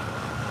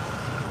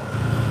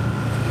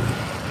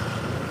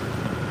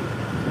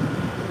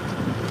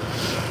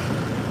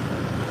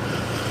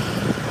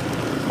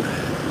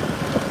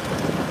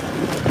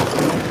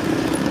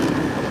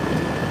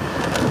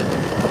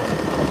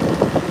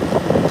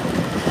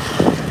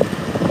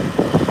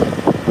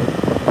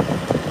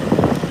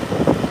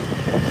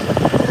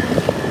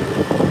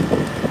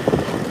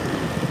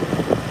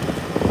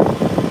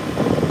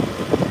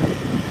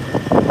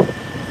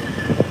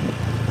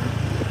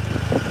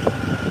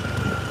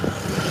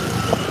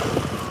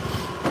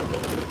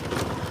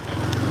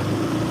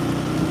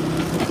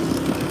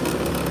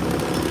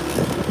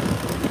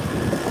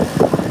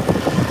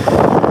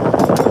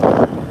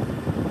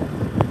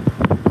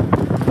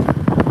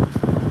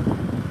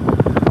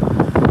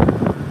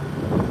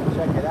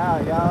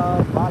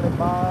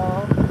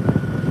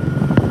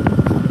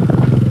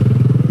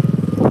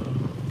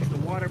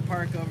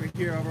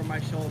 Over my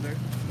shoulder,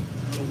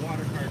 the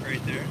water park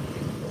right there.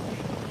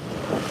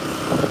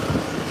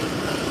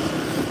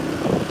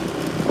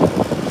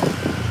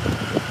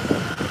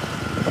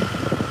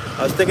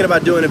 I was thinking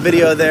about doing a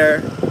video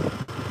there,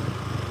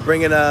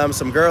 bringing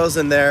some girls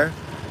in there,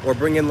 or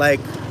bringing like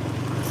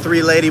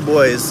 3 lady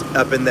boys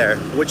up in there.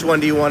 Which one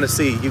do you want to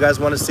see? You guys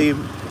want to see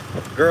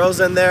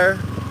girls in there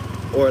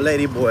or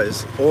lady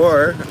boys,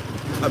 or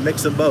a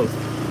mix of both?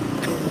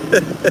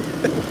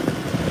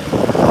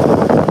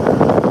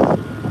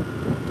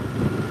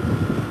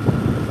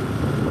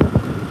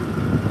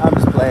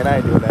 I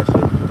ain't doing that shit.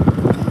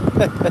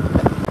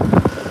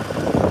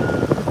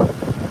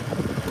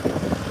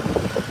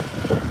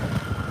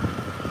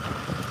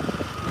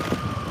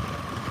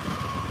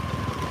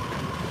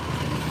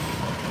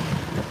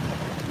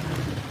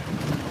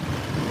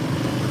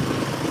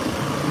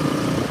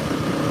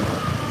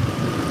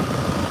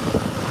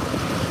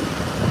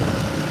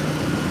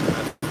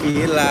 I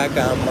feel like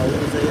I'm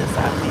Moses.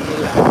 I feel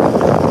like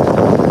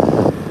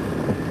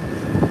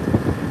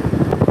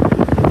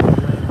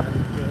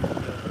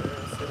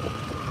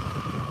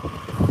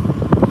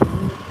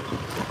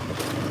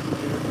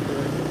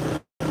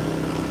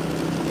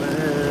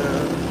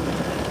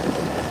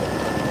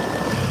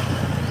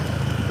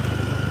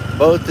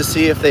both to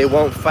see if they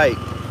won't fight.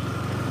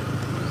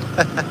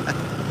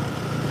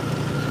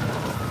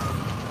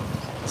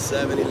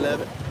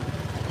 7-Eleven.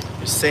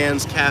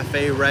 Sands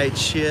Cafe right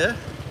here.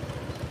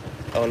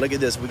 Oh, look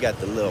at this. We got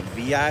the little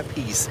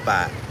VIP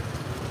spot.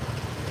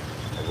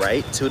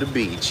 Right to the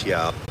beach,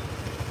 y'all.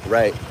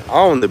 Right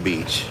on the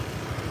beach.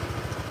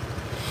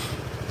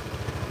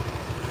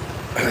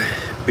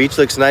 Beach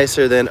looks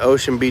nicer than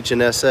Ocean Beach in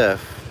SF.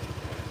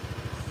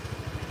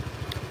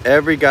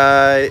 Every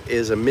guy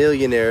is a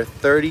millionaire,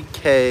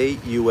 30K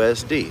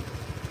USD.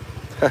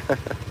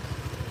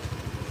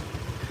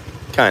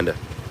 Kinda.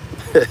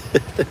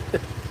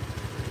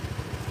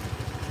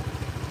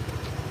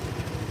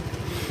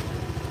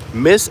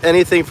 Miss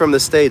anything from the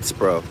States,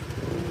 bro?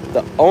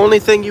 The only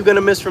thing you're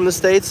gonna miss from the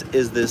States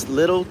is this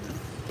little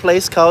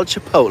place called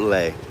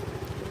Chipotle.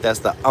 That's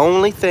the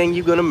only thing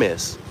you're gonna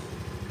miss.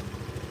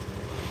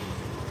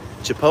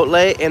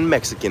 Chipotle and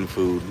Mexican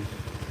food.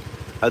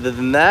 Other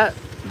than that,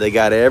 they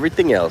got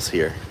everything else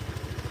here.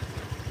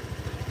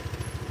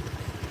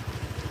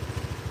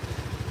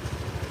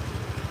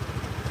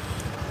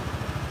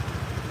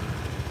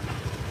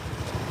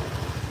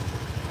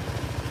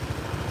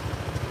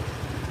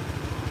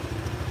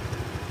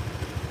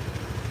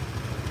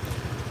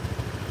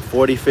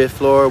 "45th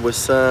floor with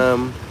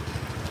some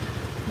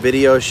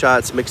video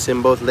shots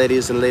mixing both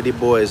ladies and lady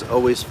boys.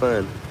 Always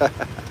fun."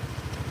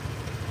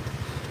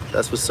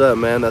 That's what's up,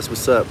 man. That's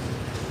what's up.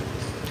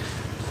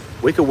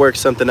 We could work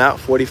something out.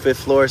 45th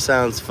floor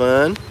sounds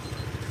fun.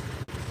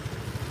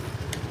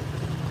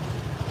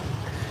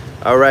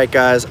 All right,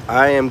 guys.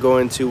 I am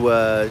going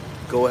to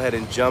go ahead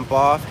and jump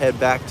off, head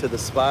back to the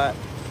spot.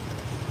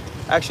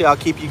 Actually, I'll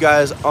keep you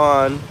guys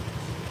on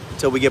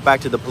until we get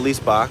back to the police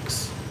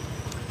box.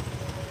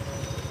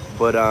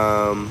 But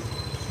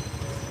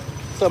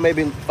so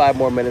maybe 5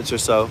 more minutes or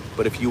so.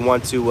 But if you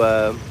want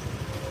to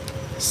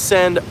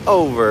send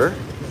over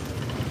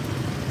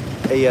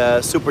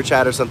a super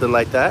chat or something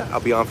like that,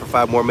 I'll be on for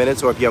 5 more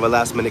minutes. Or if you have a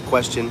last minute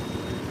question,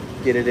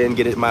 get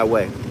it my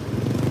way.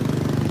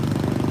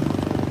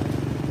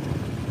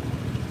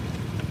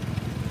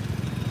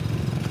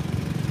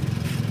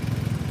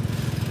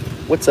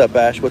 What's up,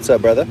 Bash? What's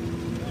up, brother?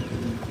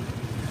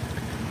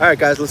 All right,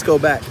 guys, let's go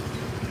back.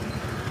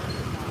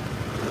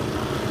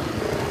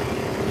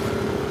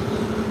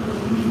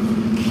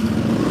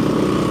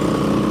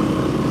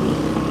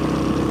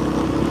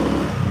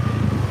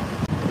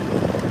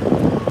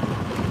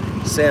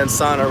 Sand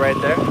sauna right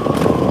there.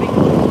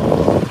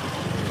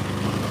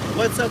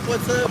 What's up?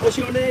 What's up? What's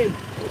your name?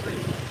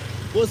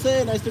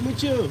 Jose, nice to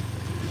meet you.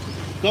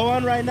 Go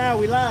on right now,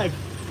 we live.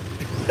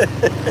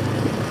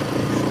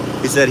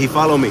 He said he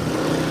follow me.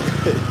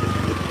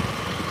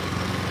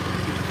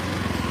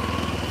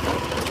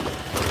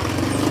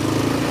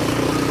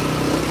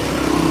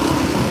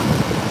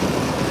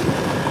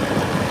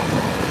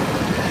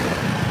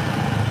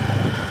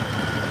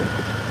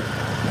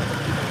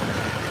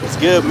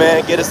 Good,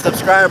 man. Get a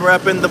subscriber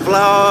up in the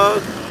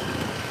vlog.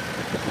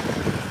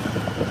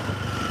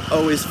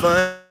 Always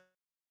fun.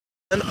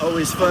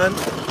 Always fun.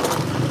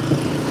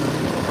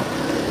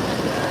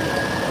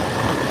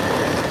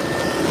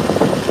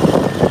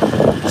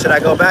 Should I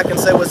go back and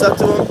say what's up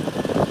to him?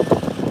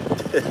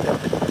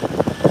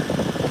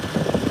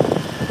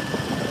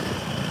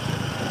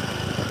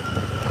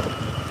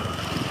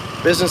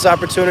 Business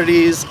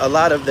opportunities, a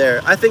lot of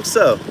there. I think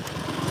so.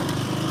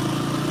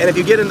 And if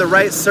you get in the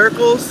right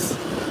circles,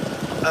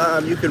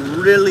 you could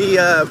really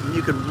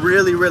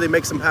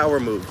make some power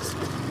moves.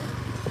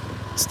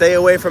 Stay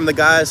away from the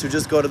guys who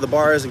just go to the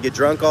bars and get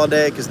drunk all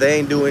day because they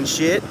ain't doing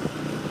shit.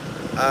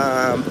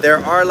 There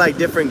are like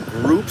different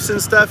groups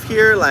and stuff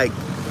here, like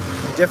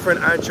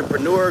different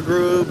entrepreneur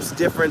groups,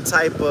 different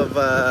type of,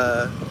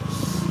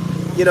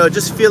 you know,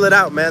 just feel it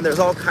out, man. There's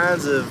all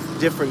kinds of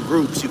different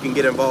groups you can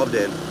get involved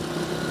in.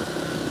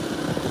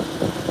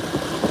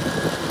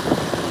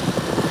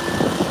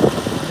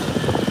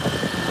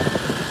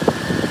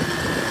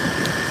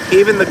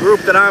 Even the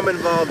group that I'm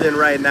involved in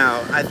right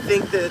now, I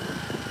think that,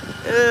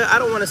 I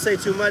don't want to say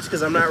too much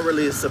because I'm not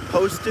really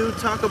supposed to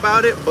talk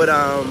about it, but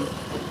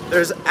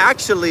there's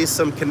actually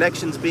some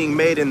connections being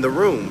made in the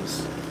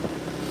rooms.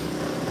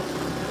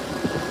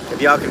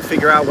 If y'all can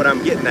figure out what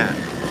I'm getting at.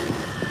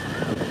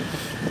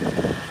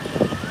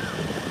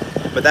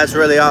 But that's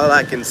really all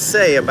I can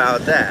say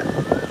about that.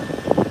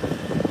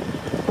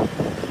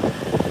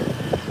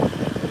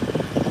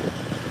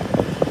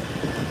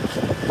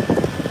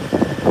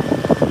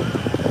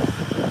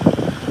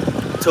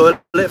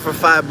 Toilet for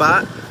 5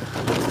 baht.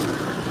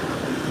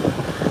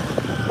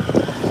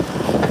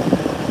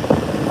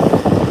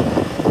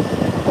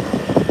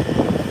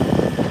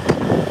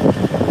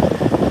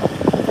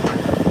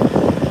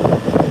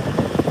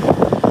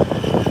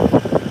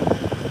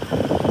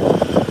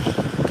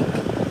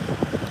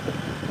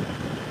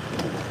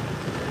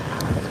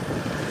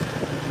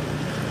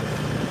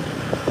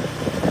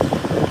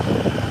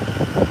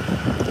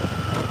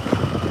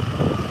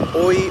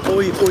 Oi,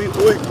 oi, oi,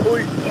 oi,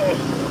 oi. Oh.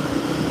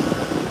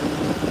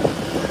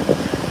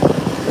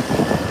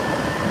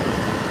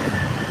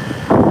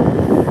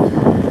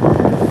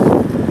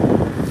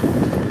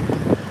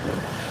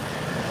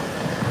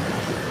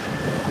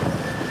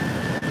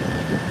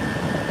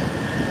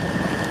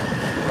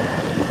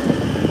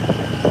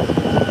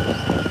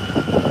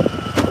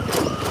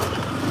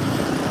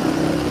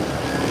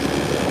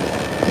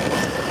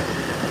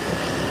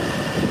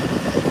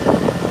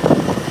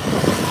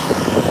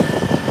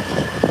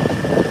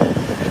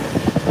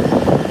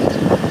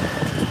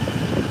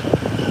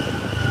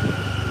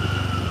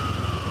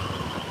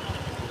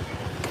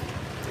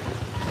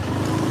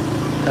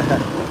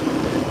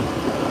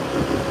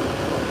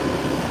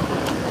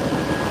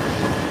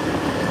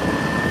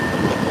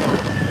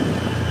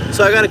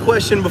 So I got a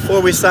question before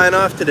we sign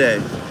off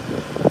today.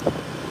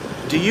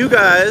 Do you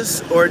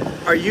guys, or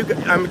are you,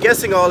 I'm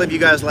guessing all of you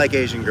guys like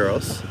Asian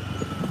girls.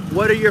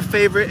 What are your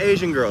favorite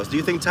Asian girls? Do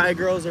you think Thai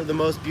girls are the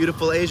most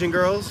beautiful Asian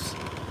girls?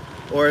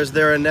 Or is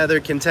there another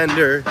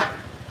contender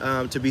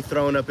to be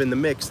thrown up in the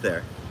mix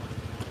there?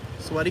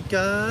 Swadee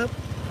Cup.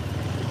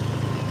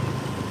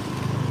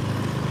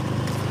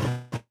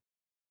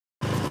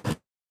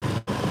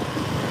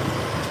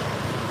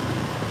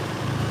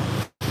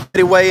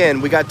 Weigh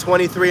in. We got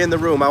 23 in the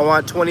room. I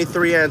want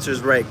 23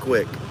 answers right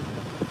quick.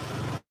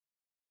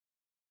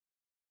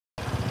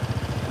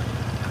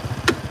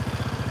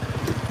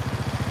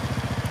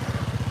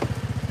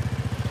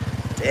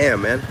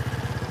 Damn, man.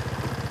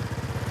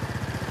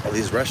 All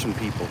these Russian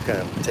people kind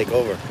of take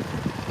over.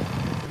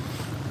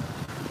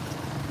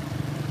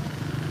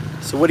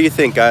 So what do you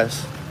think,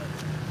 guys?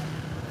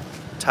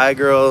 Thai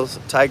girls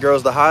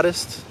the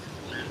hottest?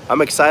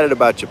 I'm excited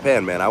about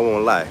Japan, man. I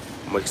won't lie.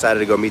 I'm excited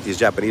to go meet these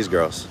Japanese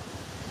girls.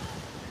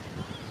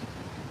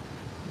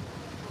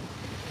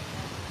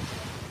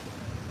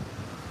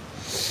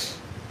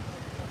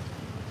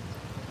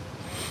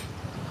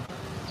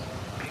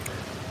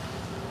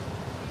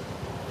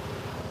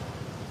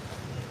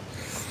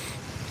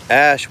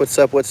 Ash, what's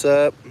up, what's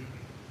up?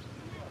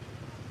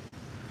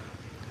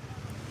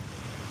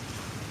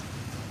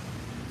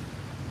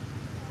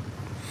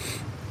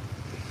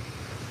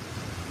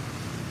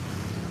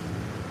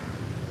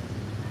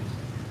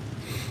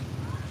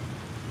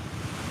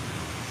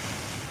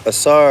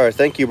 Asar,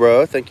 thank you,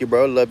 bro. Thank you,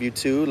 bro. Love you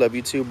too. Love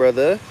you too,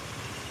 brother.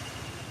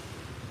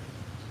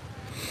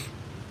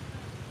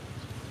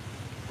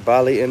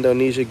 Bali,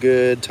 Indonesia,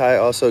 good. Thai,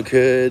 also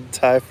good.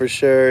 Thai for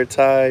sure.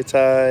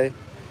 Thai.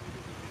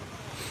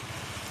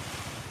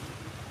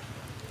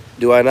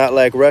 Do I not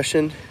like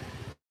Russian?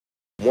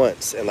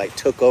 Once and like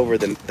took over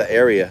the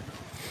area.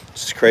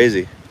 It's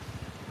crazy.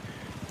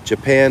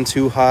 Japan,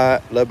 too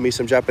hot. Love me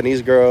some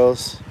Japanese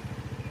girls.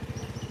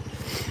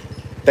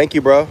 Thank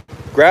you, bro.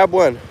 Grab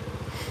one.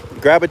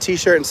 Grab a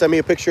t-shirt and send me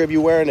a picture of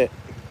you wearing it.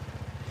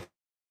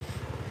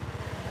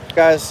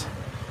 Guys,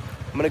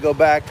 I'm gonna go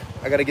back.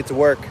 I gotta get to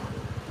work.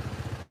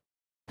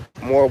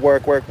 More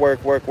work.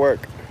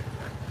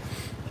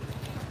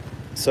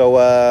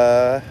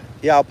 So,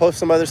 yeah, I'll post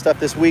some other stuff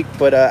this week,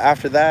 but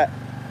after that,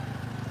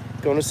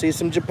 gonna see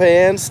some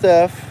Japan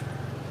stuff.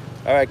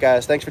 All right,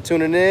 guys, thanks for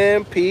tuning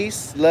in.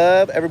 Peace,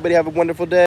 love. Everybody have a wonderful day.